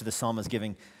 So much of the psalm is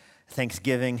giving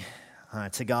thanksgiving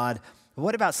to God. But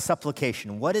what about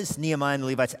supplication? What is Nehemiah and the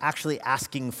Levites actually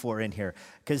asking for in here?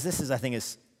 Because this is, I think,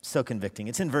 is so convicting.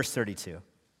 It's in verse 32.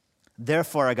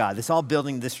 Therefore, our God, this is all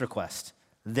building this request.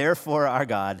 Therefore, our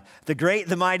God, the great,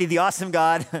 the mighty, the awesome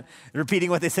God,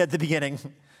 repeating what they said at the beginning.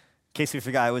 In case we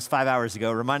forgot, it was 5 hours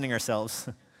ago, reminding ourselves.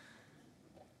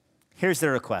 Here's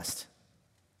their request.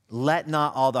 Let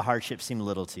not all the hardship seem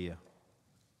little to you.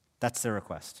 That's their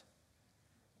request.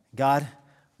 God,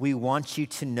 we want you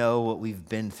to know what we've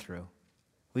been through.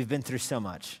 We've been through so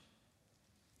much.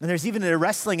 And there's even a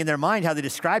wrestling in their mind how they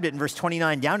described it in verse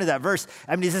 29 down to that verse.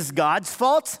 I mean, is this God's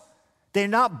fault? They're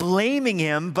not blaming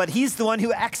him, but he's the one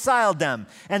who exiled them.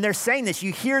 And they're saying this.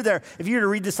 You hear if you were to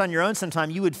read this on your own sometime,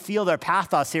 you would feel their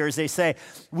pathos here as they say,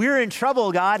 we're in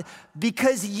trouble, God,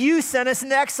 because you sent us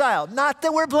into exile. Not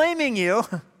that we're blaming you,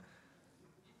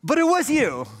 but it was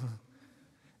you.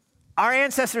 Our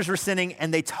ancestors were sinning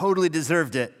and they totally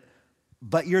deserved it,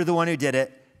 but you're the one who did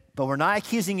it. But we're not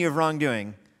accusing you of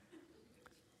wrongdoing.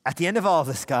 At the end of all of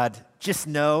this, God, just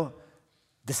know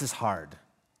this is hard.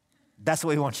 That's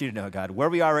what we want you to know, God. Where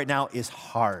we are right now is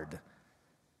hard.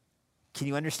 Can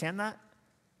you understand that?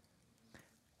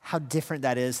 How different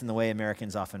that is than the way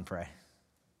Americans often pray.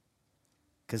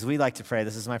 Because we like to pray,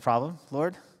 this is my problem,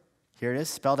 Lord. Here it is,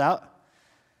 spelled out.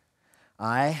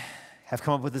 I have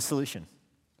come up with a solution.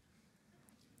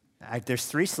 There's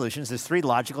 3 solutions. There's 3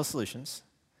 logical solutions.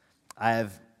 I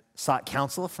have sought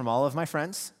counsel from all of my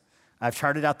friends. I've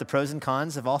charted out the pros and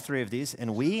cons of all 3 of these,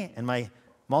 and we and my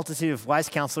multitude of wise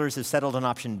counselors have settled on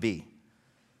option B.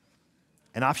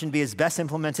 And option B is best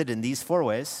implemented in these 4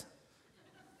 ways.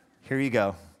 Here you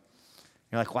go.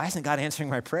 You're like, why isn't God answering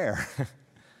my prayer?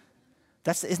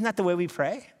 Isn't that the way we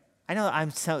pray? I know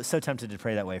I'm so tempted to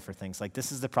pray that way for things. Like,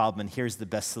 this is the problem, and here's the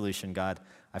best solution, God.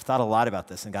 I've thought a lot about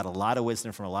this and got a lot of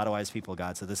wisdom from a lot of wise people,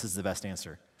 God, so this is the best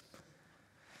answer.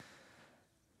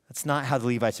 That's not how the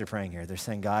Levites are praying here. They're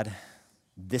saying, God,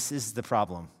 this is the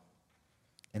problem,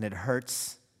 and it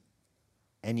hurts,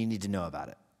 and you need to know about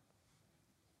it.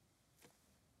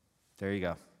 There you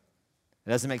go. It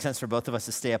doesn't make sense for both of us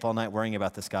to stay up all night worrying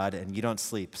about this, God, and you don't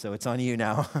sleep, so it's on you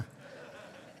now.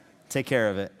 Take care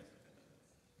of it.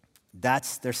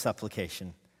 That's their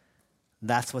supplication.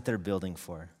 That's what they're building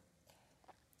for.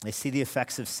 They see the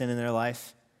effects of sin in their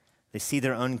life. They see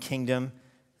their own kingdom,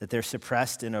 that they're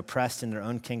suppressed and oppressed in their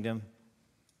own kingdom.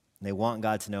 And they want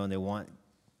God to know, and they want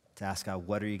to ask God,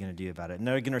 what are you going to do about it? And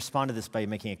they're going to respond to this by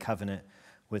making a covenant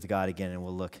with God again, and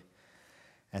we'll look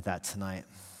at that tonight.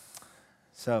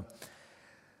 So,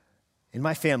 in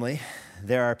my family,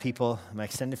 there are people, my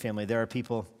extended family, there are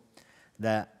people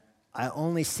that I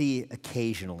only see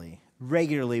occasionally,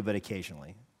 regularly but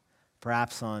occasionally.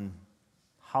 Perhaps on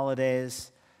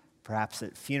holidays, perhaps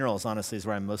at funerals, honestly, is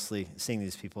where I'm mostly seeing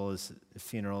these people, is at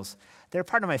funerals. They're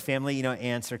part of my family,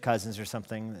 aunts or cousins or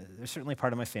something. They're certainly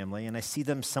part of my family, and I see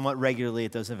them somewhat regularly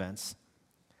at those events.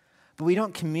 But we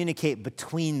don't communicate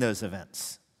between those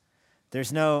events.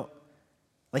 There's no,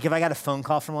 like if I got a phone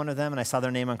call from one of them and I saw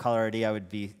their name on caller ID, I would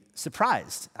be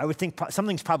surprised. I would think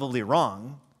something's probably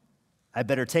wrong. I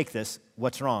better take this.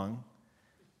 What's wrong?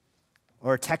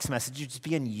 Or a text message would just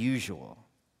be unusual.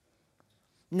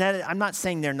 Now, I'm not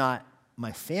saying they're not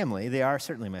my family. They are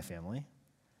certainly my family.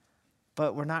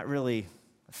 But we're not really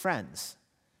friends.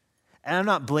 And I'm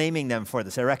not blaming them for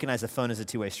this. I recognize the phone is a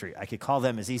two-way street. I could call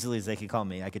them as easily as they could call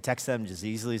me. I could text them just as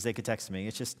easily as they could text me.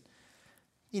 It's just,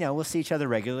 we'll see each other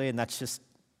regularly, and that's just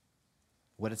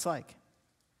what it's like.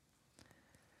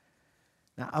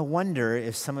 Now, I wonder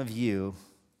if some of you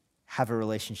have a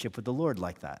relationship with the Lord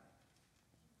like that,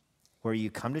 where you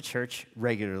come to church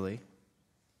regularly,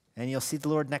 and you'll see the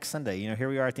Lord next Sunday. Here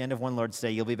we are at the end of one Lord's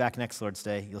Day. You'll be back next Lord's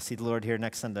Day. You'll see the Lord here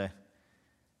next Sunday.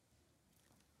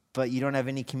 But you don't have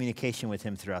any communication with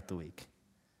him throughout the week.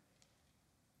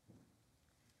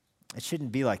 It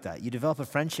shouldn't be like that. You develop a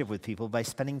friendship with people by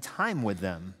spending time with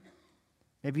them.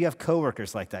 Maybe you have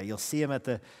coworkers like that. You'll see them at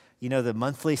the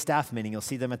monthly staff meeting. You'll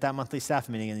see them at that monthly staff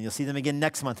meeting, and you'll see them again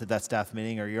next month at that staff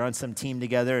meeting, or you're on some team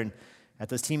together, and at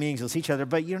those team meetings, you'll see each other,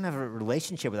 but you don't have a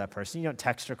relationship with that person. You don't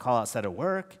text or call outside of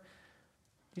work.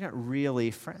 You're not really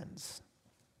friends.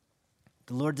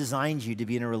 The Lord designed you to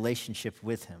be in a relationship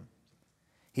with him.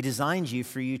 He designed you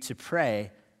for you to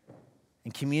pray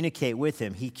and communicate with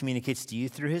him. He communicates to you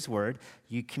through his word.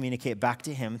 You communicate back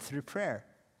to him through prayer.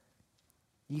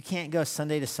 You can't go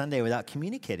Sunday to Sunday without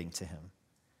communicating to him.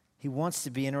 He wants to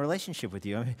be in a relationship with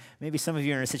you. Maybe some of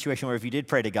you are in a situation where if you did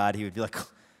pray to God, he would be like,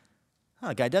 oh,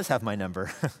 the guy does have my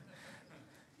number.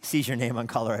 He sees your name on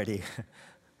caller ID.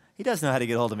 He does know how to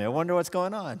get a hold of me. I wonder what's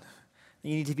going on.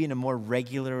 You need to be in a more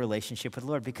regular relationship with the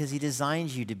Lord because he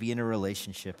designed you to be in a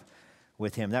relationship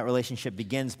with him. That relationship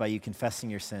begins by you confessing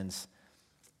your sins,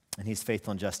 and he's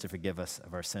faithful and just to forgive us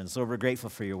of our sins. Lord, we're grateful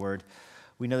for your word.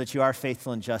 We know that you are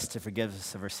faithful and just to forgive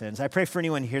us of our sins. I pray for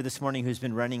anyone here this morning who's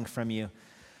been running from you,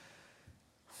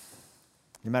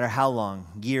 no matter how long,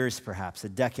 years perhaps, a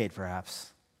decade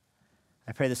perhaps.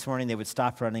 I pray this morning they would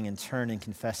stop running and turn and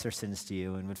confess their sins to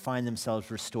you and would find themselves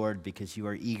restored because you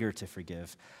are eager to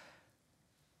forgive.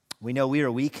 We know we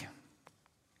are weak.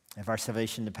 If our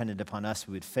salvation depended upon us,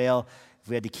 we would fail. If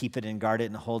we had to keep it and guard it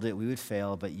and hold it, we would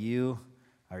fail. But you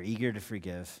are eager to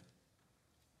forgive.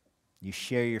 You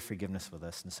share your forgiveness with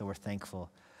us, and so we're thankful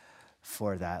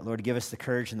for that. Lord, give us the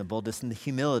courage and the boldness and the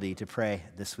humility to pray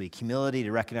this week. Humility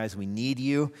to recognize we need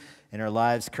you in our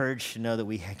lives. Courage to know that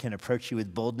we can approach you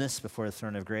with boldness before the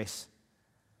throne of grace.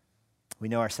 We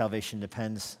know our salvation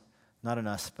depends not on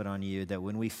us, but on you, that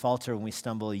when we falter, when we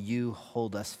stumble, you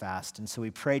hold us fast. And so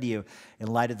we pray to you in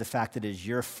light of the fact that it is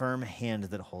your firm hand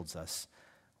that holds us.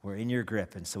 We're in your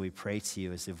grip, and so we pray to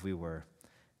you as if we were.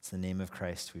 It's in the name of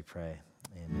Christ we pray.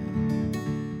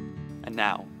 Amen. And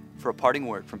now, for a parting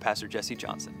word from Pastor Jesse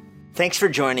Johnson. Thanks for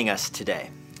joining us today.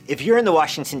 If you're in the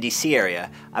Washington, D.C. area,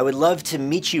 I would love to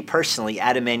meet you personally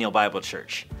at Emmanuel Bible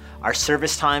Church. Our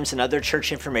service times and other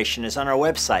church information is on our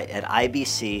website at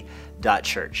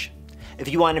ibc.church. If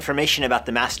you want information about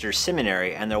the Master's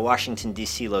Seminary and their Washington,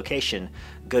 D.C. location,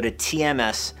 go to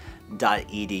tms.edu.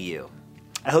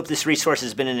 I hope this resource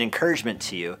has been an encouragement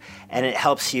to you, and it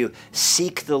helps you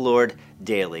seek the Lord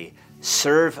daily,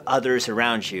 serve others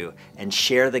around you, and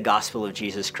share the gospel of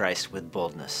Jesus Christ with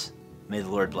boldness. May the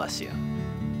Lord bless you.